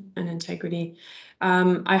anti-corruption and integrity.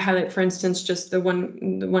 I highlight, for instance, just the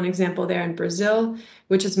one example there in Brazil,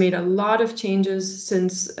 which has made a lot of changes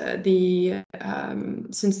since the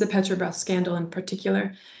Petrobras scandal in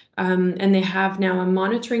particular. And they have now a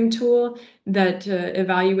monitoring tool that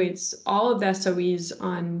evaluates all of the SOEs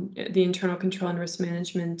on the internal control and risk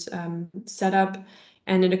management setup,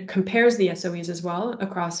 and it compares the SOEs as well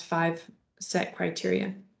across 5 set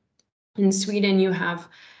criteria. In Sweden, you have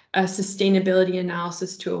a sustainability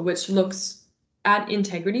analysis tool, which looks at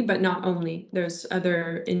integrity, but not only. There's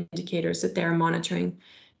other indicators that they're monitoring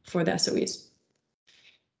for the SOEs.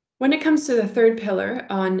 When it comes to the third pillar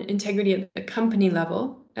on integrity at the company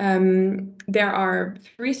level, there are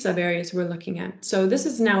 3 sub-areas we're looking at. So this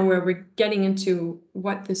is now where we're getting into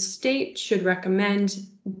what the state should recommend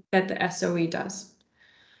that the SOE does.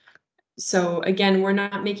 So again, we're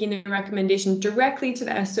not making a recommendation directly to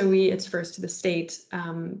the SOE, it's first to the state,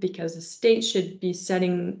 because the state should be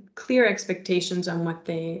setting clear expectations on what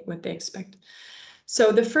they expect.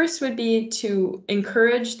 So the first would be to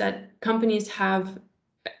encourage that companies have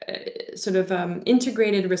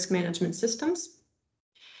integrated risk management systems,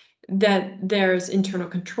 that there's internal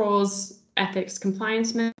controls, ethics,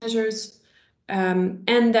 compliance measures,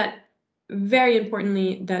 and that, very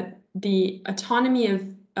importantly, that the autonomy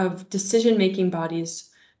of decision-making bodies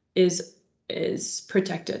is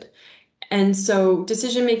protected. And so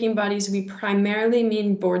decision-making bodies, we primarily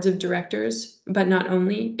mean boards of directors, but not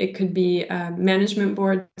only. It could be management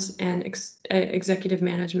boards and executive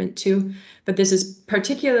management too. But this is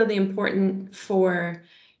particularly important for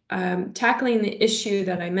tackling the issue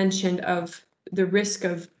that I mentioned of the risk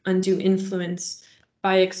of undue influence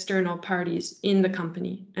by external parties in the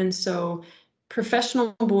company. And so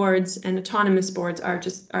professional boards and autonomous boards are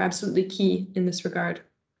absolutely key in this regard.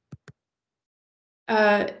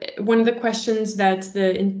 One of the questions that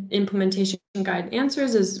the implementation guide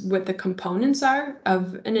answers is what the components are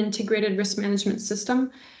of an integrated risk management system.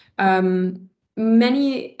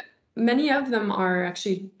 Many of them are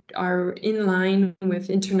in line with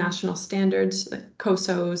international standards, like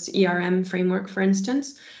COSO's ERM framework, for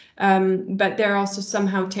instance, but they're also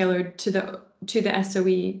somehow tailored to the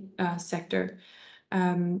SOE sector.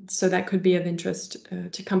 So that could be of interest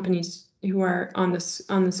to companies who are on this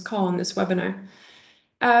call, on this webinar.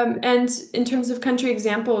 And in terms of country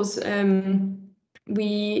examples,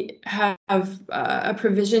 we have a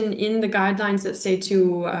provision in the guidelines that say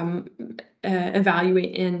to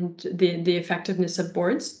evaluate the effectiveness of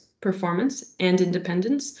boards, performance, and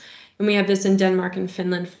independence. And we have this in Denmark and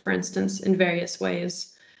Finland, for instance, in various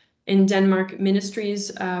ways. In Denmark,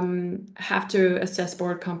 ministries have to assess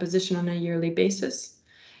board composition on a yearly basis.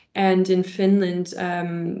 And in Finland,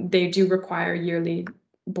 they do require yearly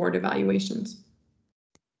board evaluations.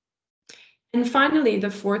 And finally,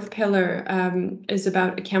 the fourth pillar is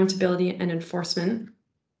about accountability and enforcement.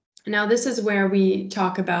 Now, this is where we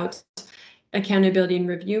talk about accountability and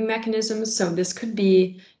review mechanisms. So this could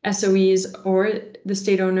be SOEs or the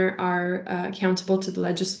state owner are accountable to the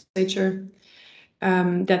legislature,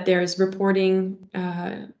 that there's reporting,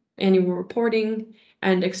 annual reporting,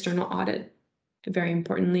 and external audit, very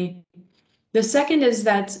importantly. The second is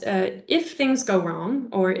that if things go wrong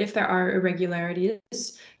or if there are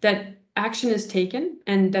irregularities, that action is taken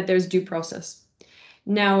and that there's due process.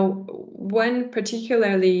 Now, one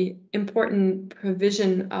particularly important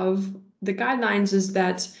provision of the guidelines is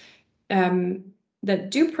that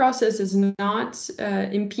that due process is not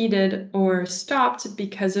impeded or stopped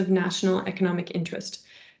because of national economic interest.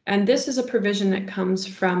 And this is a provision that comes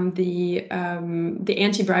from the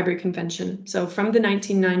Anti-Bribery Convention, so from the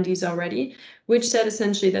 1990s already, which said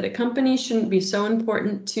essentially that a company shouldn't be so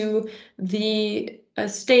important to the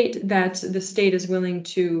state that the state is willing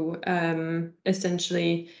to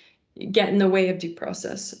essentially get in the way of due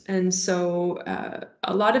process. And so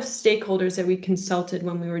a lot of stakeholders that we consulted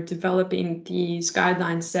when we were developing these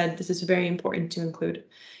guidelines said this is very important to include.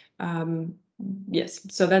 Yes,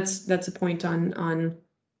 so that's a point on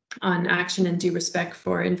action and due respect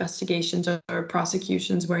for investigations or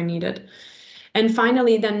prosecutions where needed. And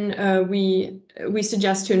finally, then we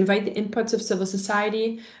suggest to invite the inputs of civil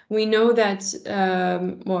society. We know that,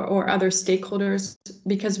 or other stakeholders,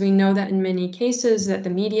 because we know that in many cases that the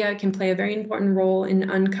media can play a very important role in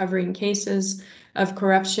uncovering cases of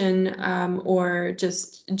corruption or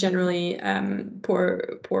just generally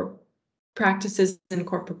poor practices in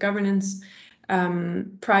corporate governance.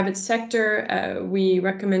 Private sector, we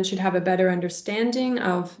recommend should have a better understanding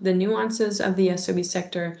of the nuances of the SOE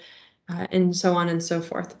sector, and so on and so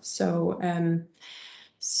forth. So,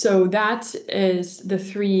 so that is the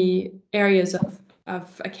three areas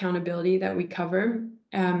of accountability that we cover.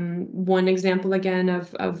 One example again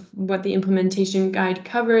of what the implementation guide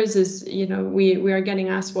covers is, you know, we are getting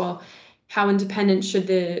asked, well, how independent should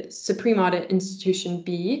the Supreme Audit Institution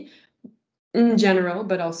be in general,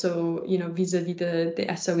 but also, you know, vis-a-vis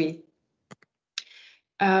the SOE.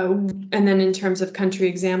 And then in terms of country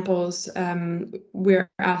examples, we're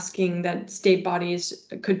asking that state bodies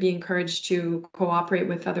could be encouraged to cooperate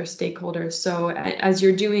with other stakeholders. So as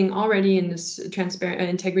you're doing already in this Transparent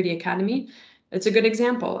Integrity Academy, it's a good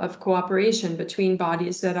example of cooperation between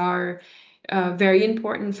bodies that are very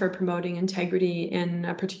important for promoting integrity in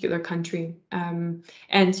a particular country.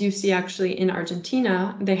 And you see actually in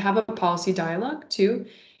Argentina, they have a policy dialogue too.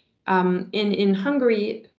 In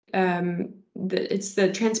Hungary, it's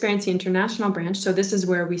the Transparency International branch. So this is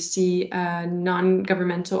where we see a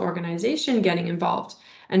non-governmental organization getting involved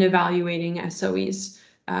and evaluating SOE's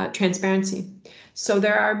transparency. So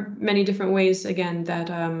there are many different ways, again, that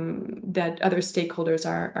that other stakeholders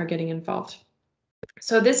are getting involved.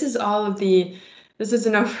 So this is all of this is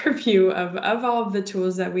an overview of all of the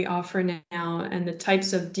tools that we offer now and the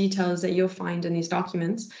types of details that you'll find in these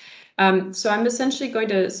documents. So I'm essentially going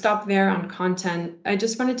to stop there on content. I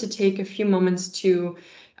just wanted to take a few moments to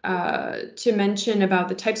mention about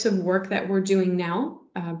the types of work that we're doing now,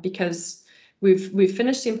 because we've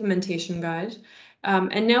finished the implementation guide,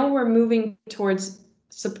 and now we're moving towards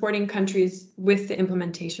supporting countries with the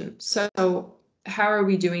implementation. So how are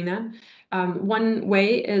we doing that? One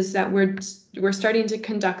way is that we're starting to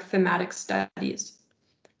conduct thematic studies.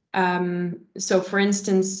 So for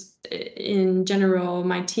instance, in general,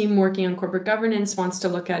 my team working on corporate governance wants to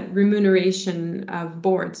look at remuneration of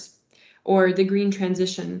boards or the green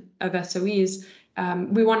transition of SOEs.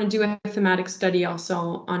 We want to do a thematic study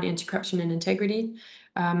also on anti-corruption and integrity.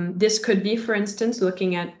 This could be, for instance,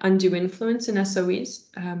 looking at undue influence in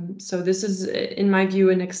SOEs. So this is, in my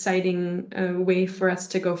view, an exciting way for us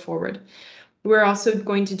to go forward. We're also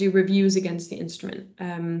going to do reviews against the instrument.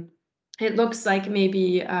 It looks like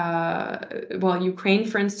maybe, well, Ukraine,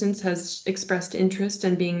 for instance, has expressed interest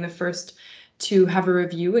in being the first to have a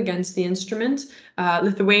review against the instrument.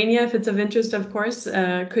 Lithuania, if it's of interest, of course,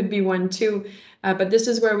 could be one too. But this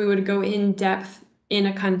is where we would go in depth in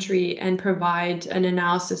a country and provide an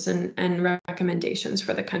analysis and recommendations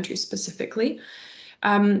for the country specifically.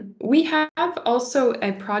 We have also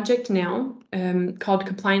a project now called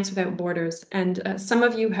Compliance Without Borders, and some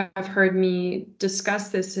of you have heard me discuss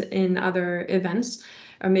this in other events,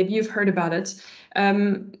 or maybe you've heard about it.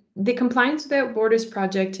 The Compliance Without Borders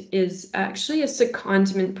project is actually a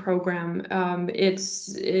secondment program.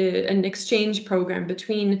 It's an exchange program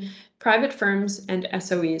between private firms and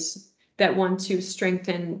SOEs that want to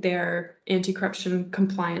strengthen their anti-corruption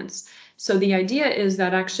compliance. So the idea is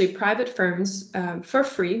that actually private firms, for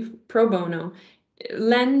free, pro bono,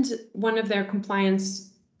 lend one of their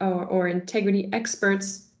compliance or integrity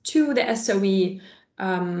experts to the SOE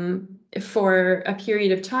for a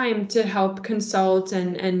period of time to help consult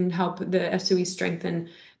and help the SOE strengthen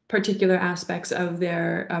particular aspects of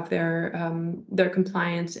their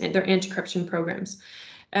compliance and their anti-corruption programs.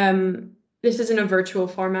 This is in a virtual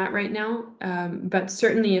format right now, but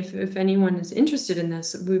certainly if anyone is interested in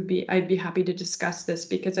this, I'd be happy to discuss this,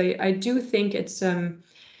 because I do think it's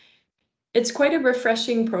quite a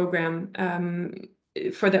refreshing program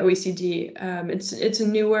for the OECD. It's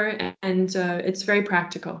newer and it's very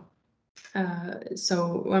practical.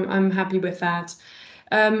 So I'm happy with that.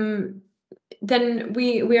 Then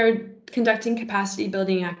we are conducting capacity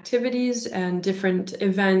building activities and different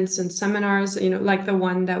events and seminars, like the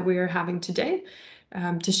one that we're having today,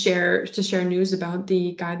 to share news about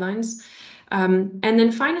the guidelines. And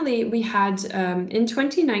then finally, we had in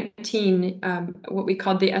 2019 what we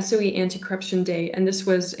called the SOE Anti-Corruption Day, and this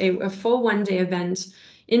was a full one-day event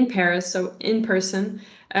in Paris, so in person,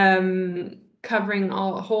 covering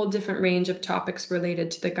a whole different range of topics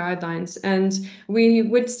related to the guidelines. And we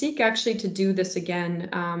would seek actually to do this again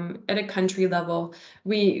at a country level.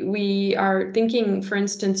 We are thinking, for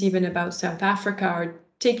instance, even about South Africa, or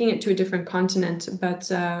taking it to a different continent,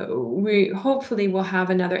 but we hopefully will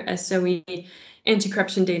have another SOE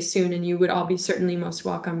Anti-Corruption Day soon, and you would all be certainly most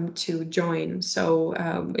welcome to join. So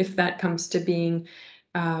if that comes to being,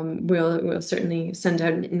 we'll certainly send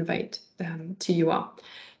out an invite to you all.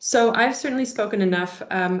 So I've certainly spoken enough.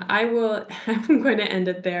 I'm going to end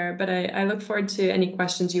it there, but I look forward to any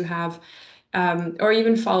questions you have, or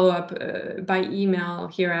even follow up by email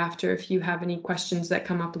hereafter if you have any questions that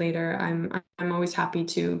come up later. I'm always happy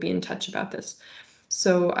to be in touch about this.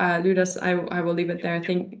 So Ludas, I will leave it there.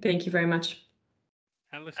 Thank you very much.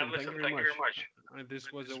 Alison, thank you very much.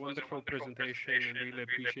 This was a wonderful presentation, and really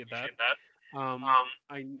appreciate that.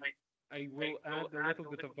 I will add a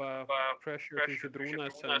little bit of pressure to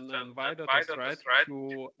Žydrūnas and Vaidotas, right,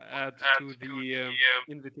 to add to the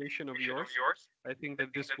invitation of yours. I think that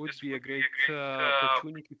this would be a great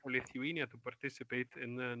opportunity for Lithuania to participate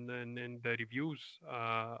in the reviews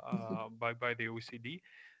by the OECD.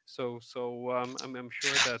 So I'm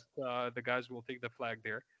sure that the guys will take the flag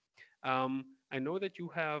there. I know that you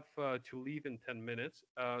have to leave in 10 minutes,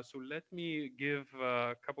 so let me give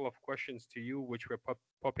a couple of questions to you which were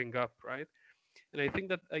popping up, right? And I think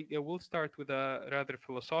that I will start with a rather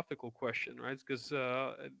philosophical question, right? Because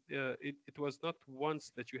it was not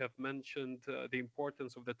once that you have mentioned the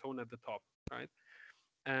importance of the tone at the top, right?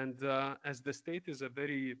 And as the state is a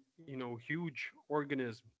very, huge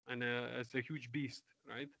organism and as a huge beast,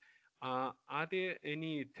 right? Are there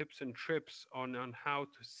any tips and tricks on how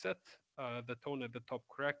to set the tone at the top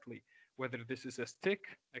correctly? Whether this is a stick,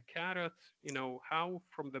 a carrot, how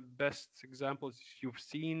from the best examples you've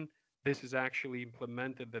seen, this is actually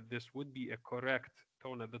implemented, that this would be a correct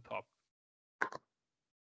tone at the top?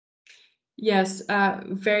 Yes,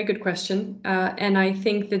 very good question. And I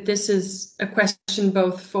think that this is a question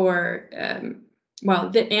both for, well,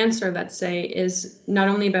 the answer, let's say, is not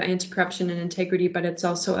only about anti-corruption and integrity, but it's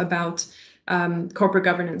also about corporate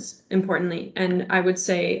governance, importantly. And I would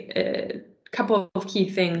say a couple of key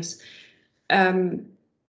things.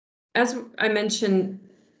 As I mentioned,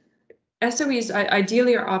 SOEs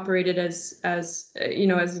ideally are operated as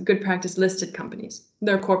good practice listed companies.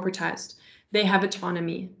 They're corporatized. They have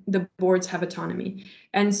autonomy. The boards have autonomy.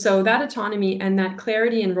 And so that autonomy and that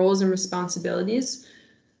clarity in roles and responsibilities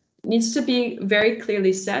needs to be very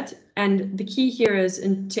clearly set. And the key here is,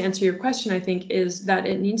 and to answer your question, I think, is that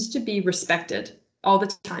it needs to be respected all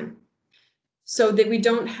the time, so that we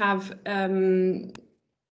don't have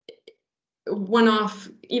one-off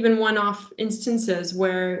instances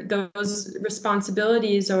where those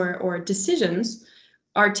responsibilities or decisions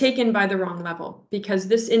are taken by the wrong level, because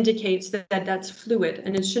this indicates that that's fluid,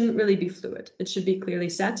 and it shouldn't really be fluid. It should be clearly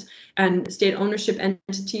set, and state ownership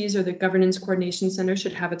entities or the governance coordination center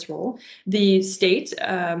should have its role. The state,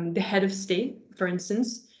 the head of state, for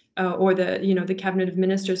instance, or the cabinet of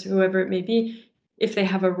ministers, whoever it may be, if they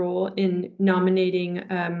have a role in nominating,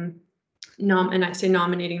 and I say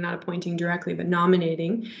nominating, not appointing directly, but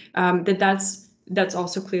nominating, that's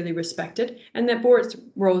also clearly respected, and that board's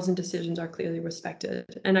roles and decisions are clearly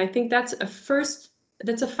respected. And I think that's a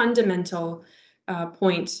fundamental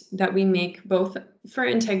point that we make both for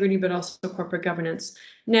integrity but also corporate governance.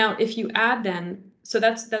 Now, if you add then, so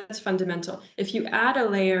that's fundamental. If you add a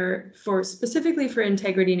layer specifically for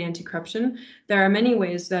integrity and anti-corruption, there are many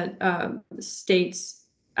ways that states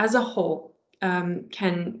as a whole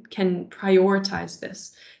can prioritize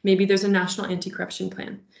this. Maybe there's a national anti-corruption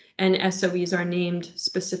plan, and SOEs are named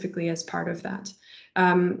specifically as part of that.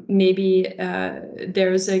 Maybe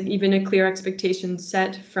there's even a clear expectation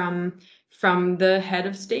set from the head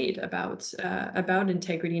of state about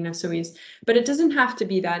integrity in SOEs, but it doesn't have to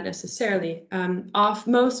be that necessarily.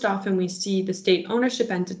 Most often we see the state ownership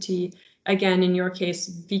entity, again in your case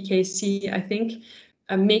VKC, I think,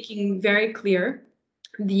 making very clear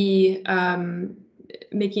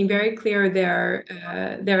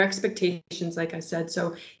their expectations, like I said.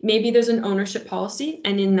 So maybe there's an ownership policy,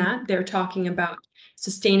 and in that they're talking about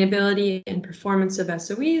sustainability and performance of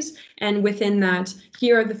SOEs, and within that,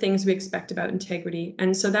 here are the things we expect about integrity.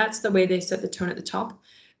 And so that's the way they set the tone at the top.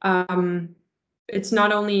 It's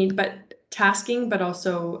not only tasking, but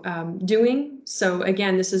also doing. So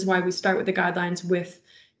again, this is why we start with the guidelines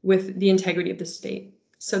with the integrity of the state.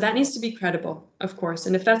 So that needs to be credible, of course.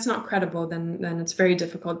 And if that's not credible, then it's very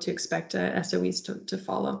difficult to expect SOEs to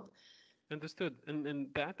follow. Understood. And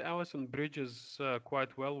that, Alison, bridges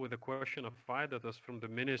quite well with the question of Vaidotas from the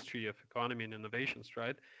Ministry of Economy and Innovations,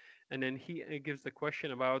 right? And then he gives the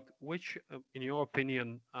question about which, in your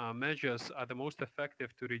opinion, measures are the most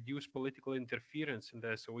effective to reduce political interference in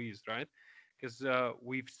the SOEs, right? Because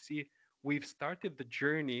we've started the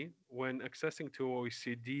journey when accessing to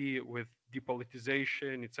OECD with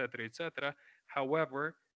depolitization, et cetera.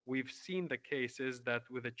 However, we've seen the cases that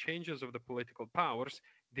with the changes of the political powers,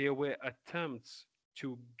 there were attempts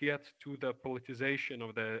to get to the politicization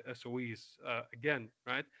of the SOEs again,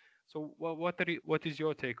 right? So what is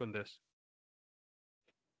your take on this?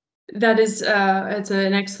 That is, it's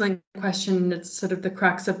an excellent question. It's sort of the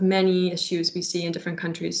crux of many issues we see in different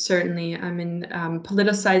countries. Certainly, I mean,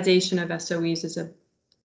 politicization of SOEs is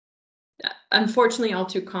unfortunately all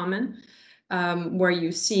too common, where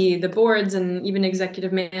you see the boards and even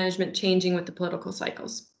executive management changing with the political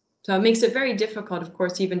cycles. So it makes it very difficult, of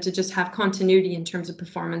course, even to just have continuity in terms of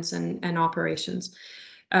performance and operations.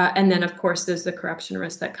 And then, of course, there's the corruption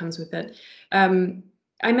risk that comes with it.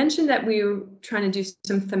 I mentioned that we were trying to do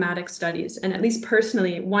some thematic studies, and at least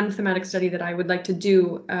personally, one thematic study that I would like to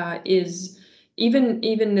do is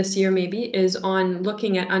even this year maybe is on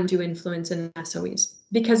looking at undue influence in SOEs,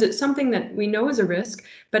 because it's something that we know is a risk,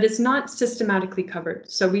 but it's not systematically covered.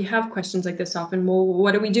 So we have questions like this often, well,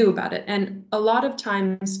 what do we do about it? And a lot of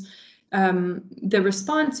times the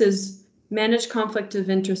response is manage conflict of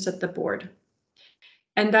interest at the board.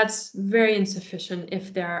 And that's very insufficient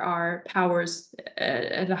if there are powers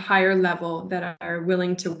at a higher level that are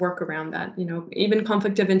willing to work around that. You know, even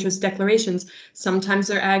conflict of interest declarations, sometimes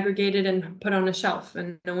they're aggregated and put on a shelf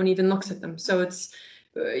and no one even looks at them. So it's,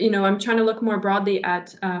 you know, I'm trying to look more broadly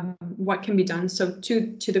at what can be done. So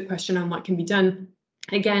to the question on what can be done,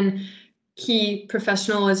 again, key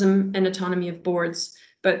professionalism and autonomy of boards.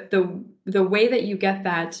 But the way that you get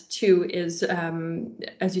that too is,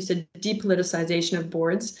 as you said, depoliticization of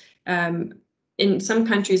boards. In some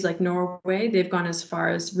countries like Norway, they've gone as far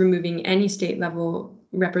as removing any state level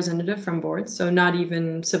representative from boards. So not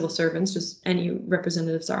even civil servants, just any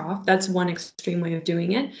representatives are off. That's one extreme way of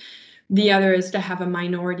doing it. The other is to have a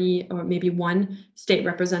minority or maybe one state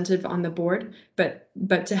representative on the board, but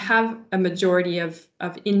to have a majority of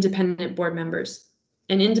independent board members.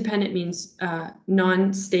 And independent means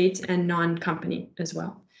non-state and non-company as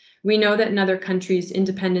well. We know that in other countries,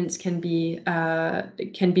 independence can be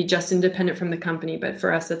just independent from the company, but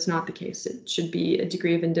for us, that's not the case. It should be a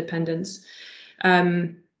degree of independence.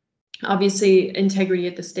 Obviously, integrity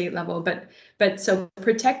at the state level, but so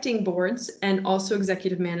protecting boards and also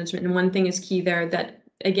executive management. And one thing is key there, that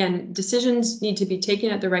again, decisions need to be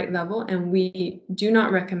taken at the right level, and we do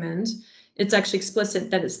not recommend. It's actually explicit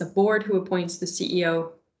that it's the board who appoints the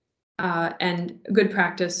CEO, and good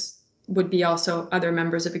practice would be also other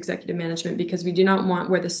members of executive management, because we do not want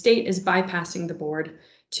where the state is bypassing the board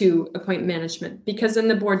to appoint management, because then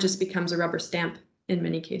the board just becomes a rubber stamp in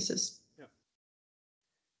many cases.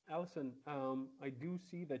 Alison, I do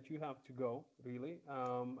see that you have to go, really.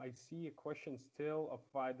 I see a question still of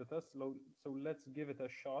Vaidotas, so let's give it a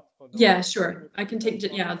shot. Yeah, sure. I can take,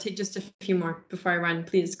 I'll take just a few more before I run.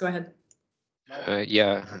 Please go ahead.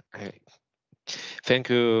 Thank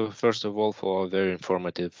you, first of all, for a very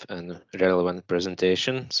informative and relevant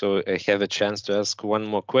presentation. So I have a chance to ask one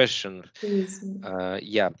more question. Please.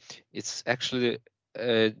 It's actually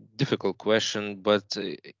a difficult question, but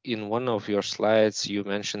in one of your slides, you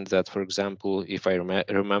mentioned that, for example, if I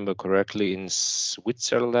remember correctly, in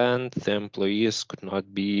Switzerland, the employees could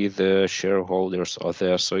not be the shareholders of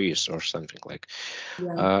the SOEs or something like.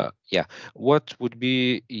 What would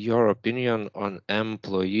be your opinion on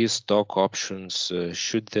employee stock options?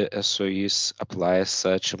 Should the SOEs apply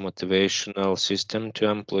such a motivational system to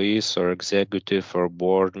employees or executive or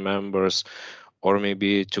board members? or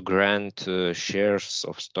maybe to grant shares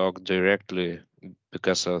of stock directly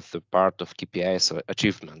because of the part of KPI's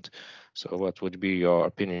achievement. So what would be your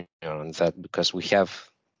opinion on that? Because we have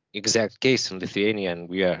exact case in Lithuania and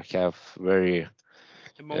we have very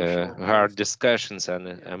hard discussions and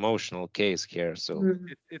emotional case here. So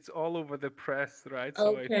it's all over the press, right?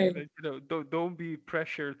 So I think that, you know, don't be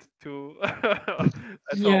pressured to.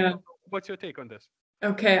 That's all. What's your take on this?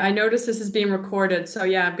 Okay, I notice this is being recorded, so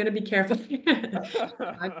yeah, I'm going to be careful.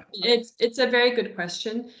 It's a very good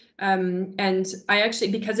question, and I actually,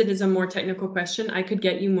 because it is a more technical question, I could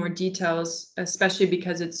get you more details, especially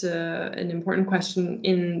because it's an important question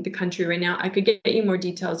in the country right now. I could get you more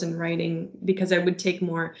details in writing because I would take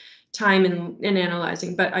more time in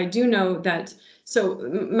analyzing. But I do know that.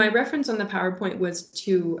 So my reference on the PowerPoint was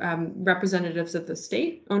to representatives of the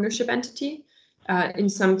state ownership entity. In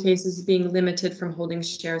some cases being limited from holding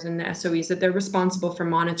shares in the SOEs, that they're responsible for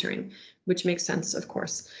monitoring, which makes sense, of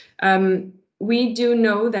course. We do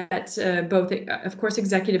know that both, of course,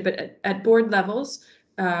 executive, but at board levels,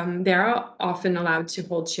 they are often allowed to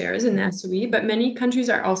hold shares in the SOE, but many countries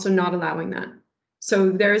are also not allowing that. So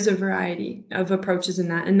there is a variety of approaches in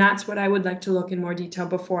that, and that's what I would like to look in more detail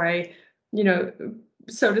before I, you know,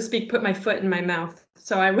 so to speak, put my foot in my mouth.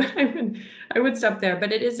 So I would stop there,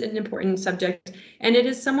 but it is an important subject, and it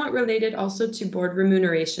is somewhat related also to board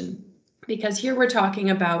remuneration, because here we're talking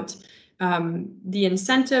about the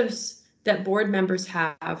incentives that board members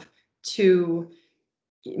have to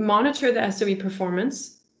monitor the SOE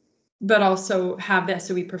performance, but also have the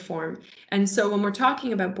SOE perform. And so when we're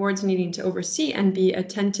talking about boards needing to oversee and be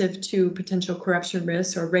attentive to potential corruption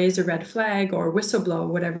risks or raise a red flag or whistleblow,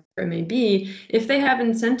 whatever it may be, if they have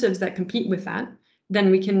incentives that compete with that, then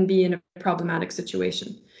we can be in a problematic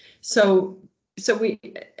situation. So we,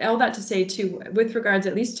 all that to say too, with regards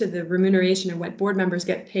at least to the remuneration and what board members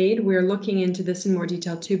get paid, we're looking into this in more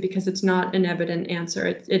detail too, because it's not an evident answer.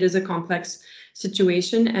 It is a complex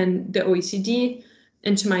situation, and the OECD,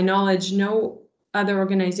 and to my knowledge, no other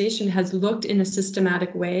organization has looked in a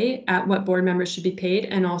systematic way at what board members should be paid,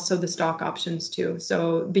 and also the stock options too.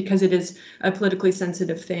 So because it is a politically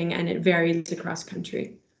sensitive thing and it varies across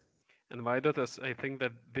country. And Vaidotas, I think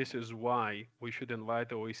that this is why we should invite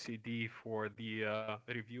the OECD for the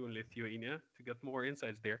review in Lithuania to get more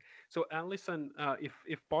insights there. So Alison,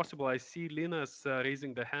 if possible, I see Linas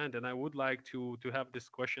raising the hand, and I would like to have this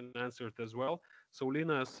question answered as well. So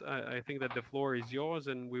Linas, I think that the floor is yours,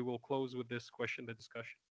 and we will close with this question, the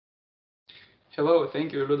discussion. Hello,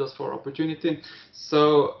 thank you, Liudas, for opportunity.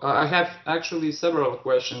 So I have actually several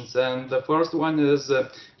questions, and the first one is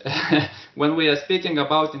when we are speaking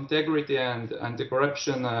about integrity and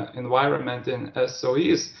anti-corruption environment in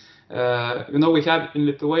SOEs, you know, we have in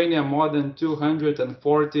Lithuania more than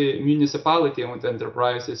 240 municipality-owned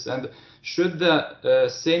enterprises, and should the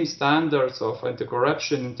same standards of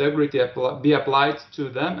anti-corruption integrity be applied to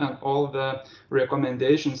them, and all the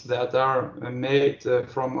recommendations that are made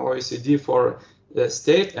from OECD for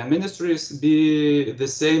state and ministries be the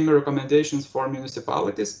same recommendations for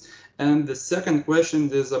municipalities? And the second question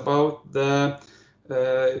is about the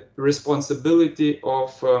responsibility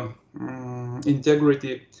of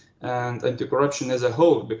integrity and anti-corruption as a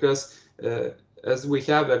whole, because as we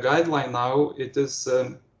have a guideline now, it is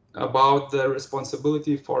about the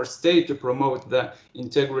responsibility for state to promote the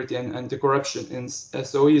integrity and anti-corruption in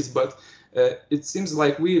SOEs, but it seems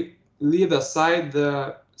like we leave aside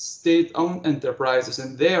the state-owned enterprises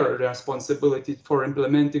and their responsibility for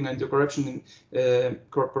implementing anti-corruption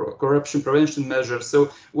corruption prevention measures.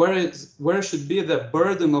 So where should be the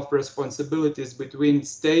burden of responsibilities between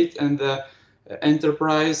state and the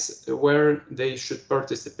enterprise, where they should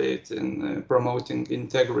participate in promoting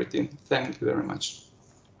integrity? Thank you very much.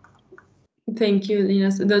 Thank you,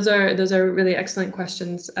 Linas. Those are really excellent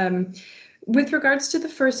questions. With regards to the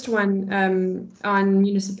first one, on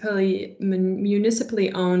municipally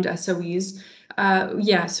owned SOEs,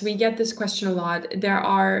 yes, we get this question a lot.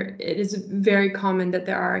 It is very common that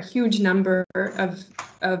there are a huge number of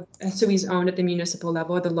SOEs owned at the municipal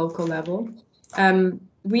level, or the local level.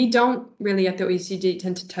 We don't really at the OECD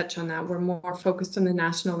tend to touch on that. We're more focused on the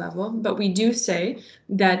national level, but we do say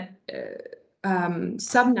that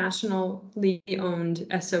subnationally owned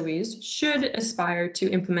SOEs should aspire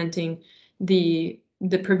to implementing the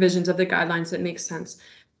provisions of the guidelines that make sense.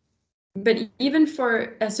 But even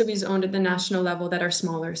for SOEs owned at the national level that are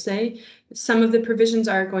smaller, say, some of the provisions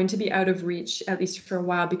are going to be out of reach, at least for a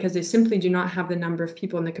while, because they simply do not have the number of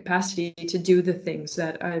people and the capacity to do the things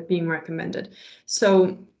that are being recommended.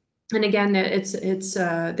 So, and again,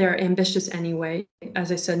 they're ambitious anyway.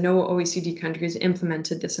 As I said, no OECD countries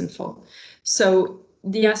implemented this in full. So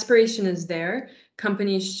the aspiration is there.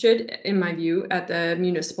 Companies should, in my view, at the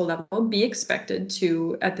municipal level, be expected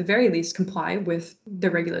to, at the very least, comply with the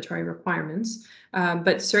regulatory requirements.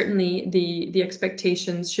 But certainly the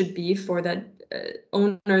expectations should be for that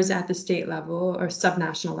owners at the state level or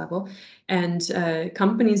subnational level and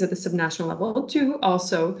companies at the subnational level to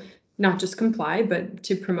also not just comply, but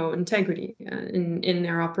to promote integrity in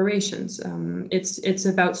their operations. It's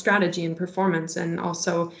about strategy and performance, and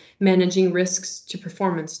also managing risks to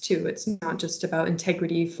performance too. It's not just about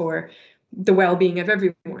integrity for the well-being of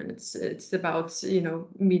everyone. It's about, you know,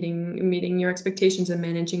 meeting your expectations and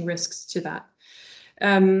managing risks to that.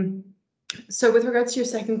 So with regards to your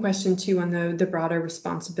second question too, on the broader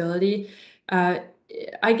responsibility,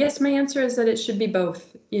 I guess my answer is that it should be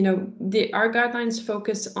both. You know, our guidelines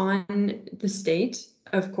focus on the state,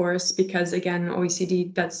 of course, because again,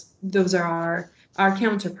 OECD, those are our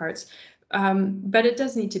counterparts. But it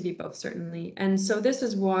does need to be both, certainly. And so this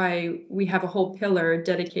is why we have a whole pillar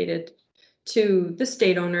dedicated to the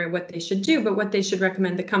state owner, what they should do, but what they should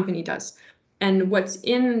recommend the company does. And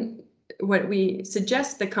what we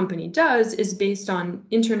suggest the company does is based on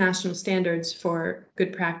international standards for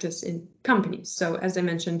good practice in companies. So as I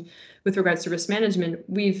mentioned, with regards to risk management,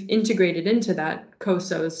 we've integrated into that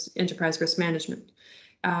COSO's enterprise risk management.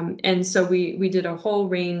 And so we did a whole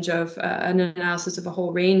range of an analysis of a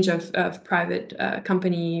whole range of private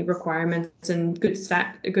company requirements and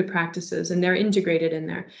good practices, and they're integrated in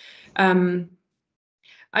there.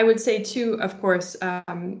 I would say too, of course,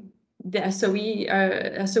 the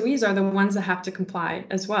SOEs are the ones that have to comply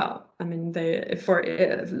as well. I mean, for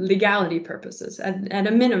legality purposes, at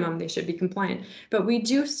a minimum, they should be compliant. But we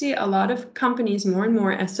do see a lot of companies, more and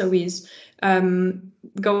more SOEs,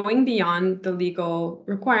 going beyond the legal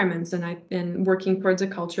requirements and working towards a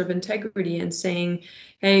culture of integrity and saying,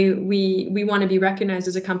 hey, we want to be recognized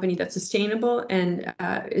as a company that's sustainable and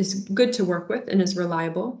is good to work with and is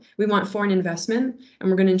reliable. We want foreign investment, and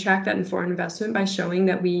we're going to attract that in foreign investment by showing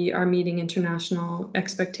that we are meeting international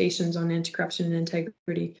expectations on anti-corruption and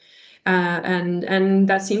integrity. And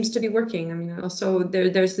that seems to be working. I mean, also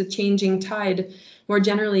there's the changing tide more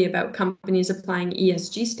generally about companies applying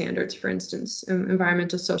ESG standards, for instance,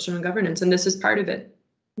 environmental, social, and governance. And this is part of it.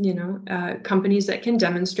 You know, companies that can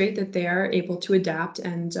demonstrate that they are able to adapt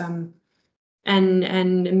and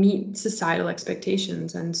meet societal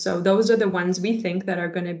expectations. And so those are the ones we think that are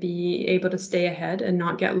going to be able to stay ahead and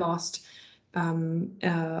not get lost,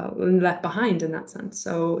 left behind in that sense.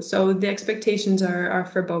 So the expectations are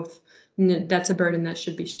for both. That's a burden that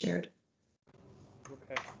should be shared.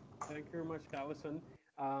 Okay, thank you very much, Alison.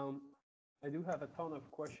 I do have a ton of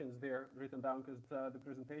questions there written down because the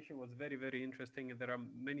presentation was very, very interesting and there are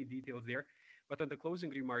many details there. But on the closing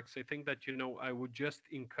remarks, I think that, you know, I would just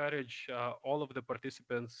encourage all of the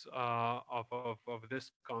participants of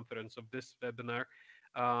this conference, of this webinar,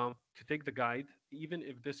 to take the guide. Even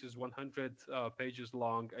if this is 100 pages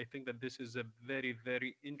long, I think that this is a very,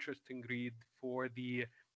 very interesting read for the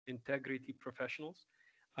integrity professionals.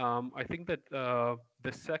 I think that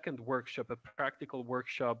the second workshop, a practical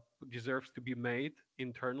workshop, deserves to be made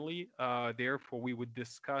internally. Therefore, we would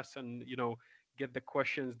discuss and, you know, get the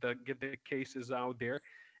questions, get the cases out there.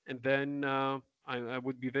 And then I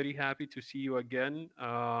would be very happy to see you again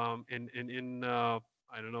in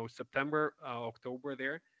I don't know, September, October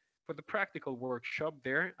there for the practical workshop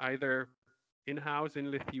there, either in-house in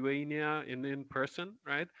Lithuania, in person,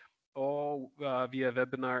 right? Or via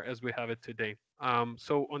webinar as we have it today.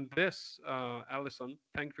 So on this, Alison,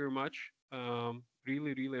 thank you very much.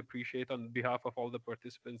 Really, really appreciate on behalf of all the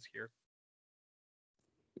participants here.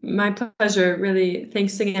 My pleasure. Really,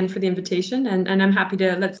 thanks again for the invitation, and I'm happy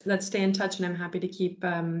to let's stay in touch, and I'm happy to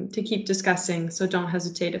keep discussing. So don't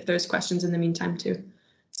hesitate if there's questions in the meantime too.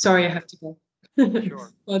 Sorry, I have to go. Sure.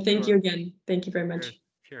 Well, thank you again. Thank you very much.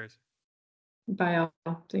 Cheers. Bye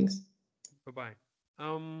all. Thanks. Bye bye.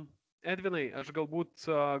 Edvinai, aš galbūt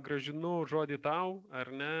grąžinu žodį tau, ar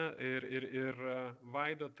ne, ir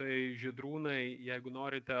Vaidotai, Žydrūnai, jeigu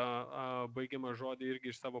norite baigiamą žodį irgi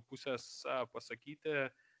iš savo pusės pasakyti,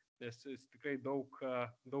 nes tikrai daug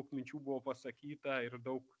minčių buvo pasakyta ir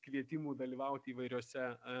daug kvietimų dalyvauti įvairiose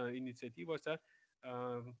iniciatyvose,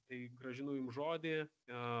 tai grąžinu jums žodį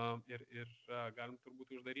ir galim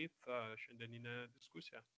turbūt uždaryti šiandieninę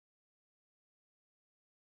diskusiją.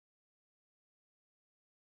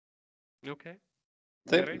 Okay.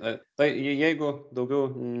 Taip, tai jeigu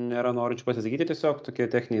daugiau nėra norinčių pasisakyti, tiesiog tokie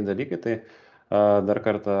techniniai dalykai, tai dar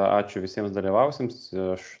kartą ačiū visiems dalyvausiems.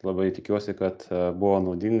 Aš labai tikiuosi, kad buvo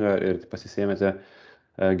naudinga ir pasisėmėte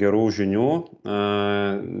gerų žinių.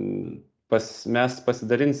 Mes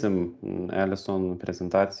pasidalinsim Alison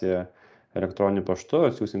prezentaciją elektroniniu paštu,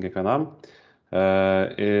 atsiųsim kiekvienam.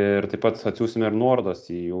 Ir taip pat atsiųsime ir nuorodas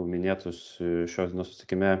į jau minėtus šios dienos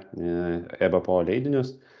susitikime EBPO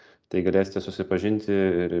leidinius. Tai galėsite susipažinti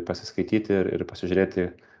ir pasiskaityti ir pasižiūrėti,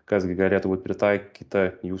 kasgi galėtų būti pritaikyta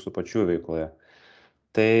jūsų pačių veikloje.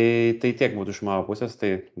 Tai tiek būtų iš mano pusės,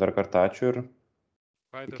 tai dar kartą ačiū ir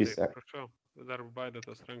Vaidotai, prašau, dar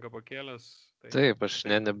Vaidotas ranką pakėlęs. Taip, aš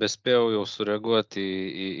nebespėjau jau sureaguoti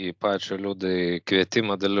į pačią Liudai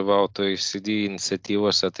kvietimą dalyvauti CD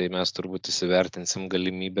iniciatyvose, tai mes turbūt įsivertinsim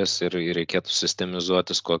galimybės ir reikėtų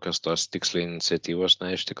sistemizuotis, kokios tos tiksliai iniciatyvos.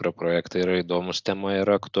 Na, iš tikrųjų projektai yra įdomus, tema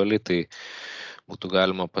yra aktuali, tai būtų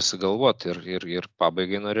galima pasigalvoti. Ir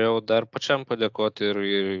pabaigai norėjau dar pačiam padėkoti ir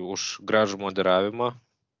už gražų moderavimą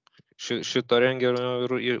šito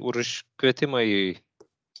renginio ir už kvietimą į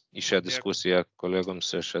šią diskusiją kolegoms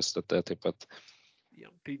iš STT taip pat.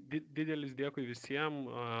 Tai didelis dėkui visiems,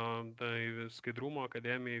 tai Skaidrumo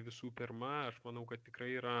akademijai visų pirma, aš manau, kad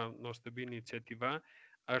tikrai yra nuostabi iniciatyva.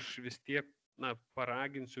 Aš vis tiek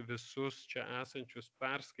paraginsiu visus čia esančius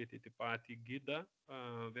perskaityti patį gidą.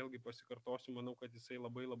 Vėlgi pasikartosiu, manau, kad jisai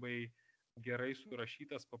labai gerai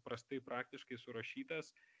surašytas, paprastai praktiškai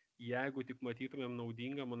surašytas. Jeigu tik matytumėm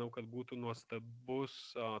naudingą, manau, kad būtų nuostabus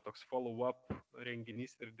toks follow-up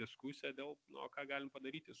renginys ir diskusija dėl, ką galim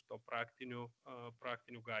padaryti su to praktiniu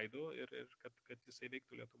gaidu ir kad jisai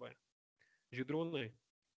veiktų Lietuvoje. Žydrūnai.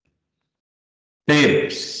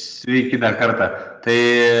 Taip, sveiki dar kartą. Tai,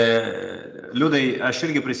 Liudai, aš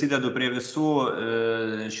irgi prisidedu prie visų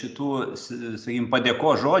šitų, sakykim,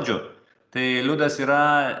 padėko žodžių. Tai Liudas yra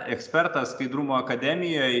ekspertas Skaidrumo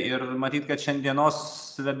akademijoje ir matyt, kad šiandienos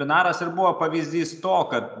webinaras ir buvo pavyzdys to,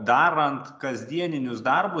 kad darant kasdieninius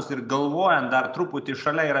darbus ir galvojant dar truputį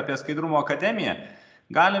šalia ir apie Skaidrumo akademiją,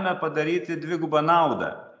 galime padaryti dvigubą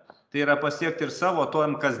naudą. Tai yra pasiekti ir savo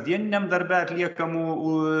tom kasdieniniam darbe atliekamų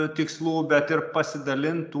tikslų, bet ir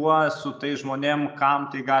pasidalinti tuo su tai žmonėm, kam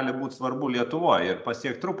tai gali būti svarbu Lietuvoje ir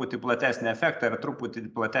pasiekti truputį platesnį efektą ir truputį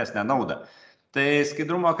platesnę naudą. Tai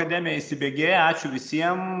Skaidrumo akademija įsibėgėja, ačiū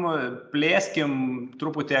visiems, plėskim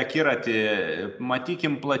truputį akiratį,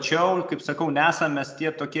 matykim plačiau, kaip sakau, nesame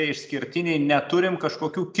tie tokie išskirtiniai, neturim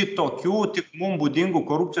kažkokių kitokių, tik mums būdingų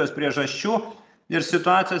korupcijos priežasčių ir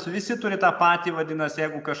situacijos visi turi tą patį, vadinasi,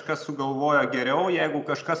 jeigu kažkas sugalvojo geriau, jeigu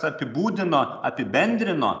kažkas apibūdino,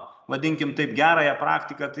 apibendrino, vadinkim taip gerąją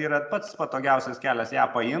praktiką, tai yra pats patogiausias kelias ją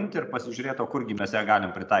paimti ir pasižiūrėti, kurgi mes ją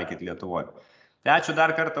galim pritaikyti Lietuvoje. Tai ačiū dar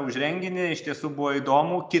kartą už renginį, iš tiesų buvo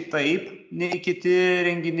įdomu, kitaip nei kiti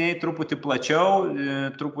renginiai, truputį plačiau,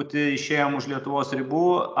 truputį išėjom už Lietuvos ribų,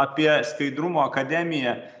 apie Skaidrumo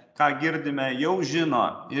akademiją, ką girdime, jau žino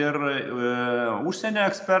ir užsienio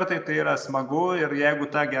ekspertai, tai yra smagu ir jeigu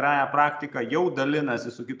ta gerąją praktiką jau dalinasi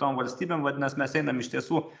su kitom valstybėm, vadinasi, mes einam iš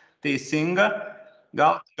tiesų teisinga,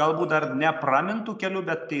 galbūt dar nepramintų kelių,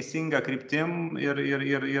 bet teisinga kryptim ir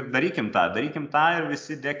darykim tą ir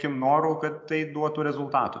visi dėkim norų, kad tai duotų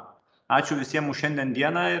rezultatų. Ačiū visiems už šiandien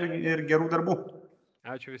dieną ir gerų darbų.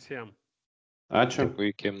 Ačiū visiems. Ačiū.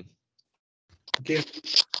 Puikiai.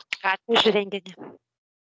 Ačiū už renginį.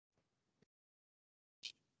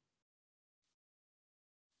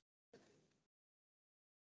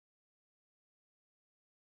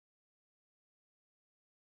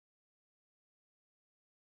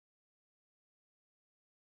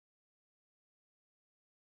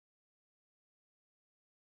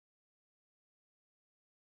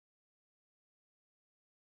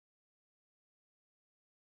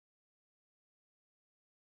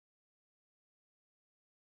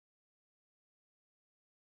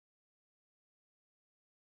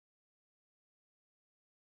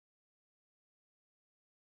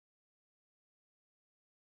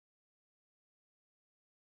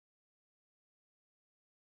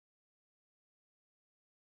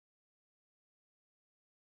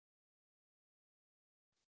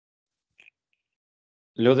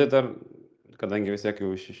 Liudai dar, kadangi vis tiek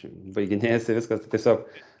jau baiginėjasi viskas, tai tiesiog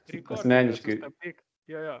asmeniškai.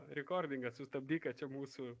 Rekordingas sustabdyk, kad čia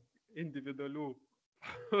mūsų individualių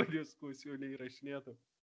diskusijų neįrašinėtų.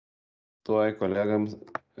 Tuoj kolegams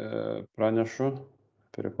pranešu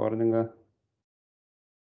apie rekordingą.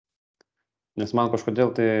 Nes man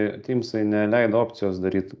kažkodėl tai Teamsai neleido opcijos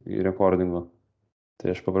daryti rekordingo.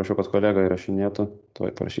 Tai aš paprašiau, kad kolega įrašinėtų,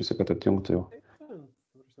 tuoj parašysiu, kad atjungtų jau.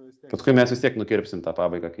 Paskui mes vis tiek nukirpsim tą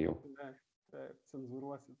pabaigą, kai jau. Taip,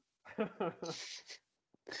 cenzūruosim.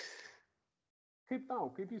 Kaip tau,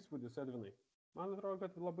 kaip įspūdis, Edvinai? Man atrodo,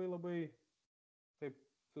 kad labai taip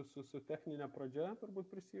su techninė pradžia turbūt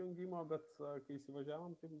prisijungimo, bet kai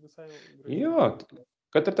įsivažiavom, tai visai... Jo,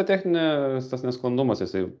 kad ir ta techninė, tas nesklandumas,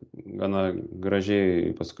 jisai gana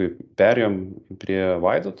gražiai paskui perėjom prie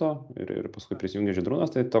Vaidoto ir paskui prisijungė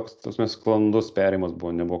Žydrūnas, tai toks sklandus perėjimas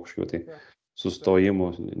buvo, nebuvo kažkokių tai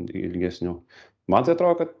sustojimų ilgesnių. Man tai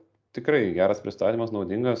atrodo, kad tikrai geras pristatymas,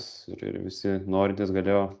 naudingas ir visi norintys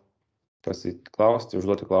galėjo pasiklausti,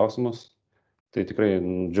 užduoti klausimus. Tai tikrai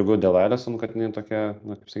džiugu dėl Alison, kad jinai tokia,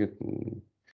 kaip sakyt,